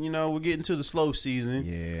nothing. You know, we're getting to the slow season.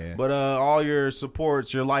 Yeah. But all your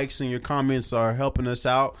supports, your likes, and your comments are helping us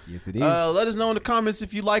out. Yes, it is. Let us know in the comments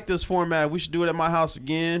if you like this format. We should do it at my house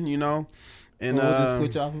again, you know. And Or we'll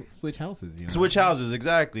just switch houses. You know? switch houses,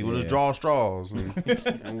 exactly. We'll just Yeah. draw straws.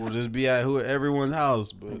 And we'll just be at everyone's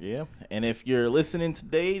house. But Yeah. And if you're listening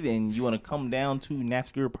today, then you want to come down to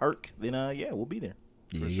Nasker Park, then we'll be there.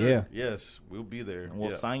 for Yeah. sure. Yeah. Yes, we'll be there. And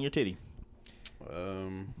we'll Yeah. sign your titty.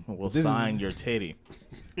 We'll This sign is- your titty.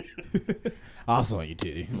 Also on your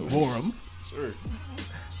titty. Forum. Sure.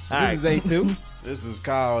 All right. This is A2. This is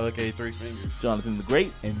Kyle, aka Three Fingers. Jonathan the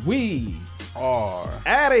Great. And we R.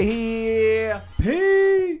 Out of here.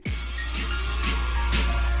 peace.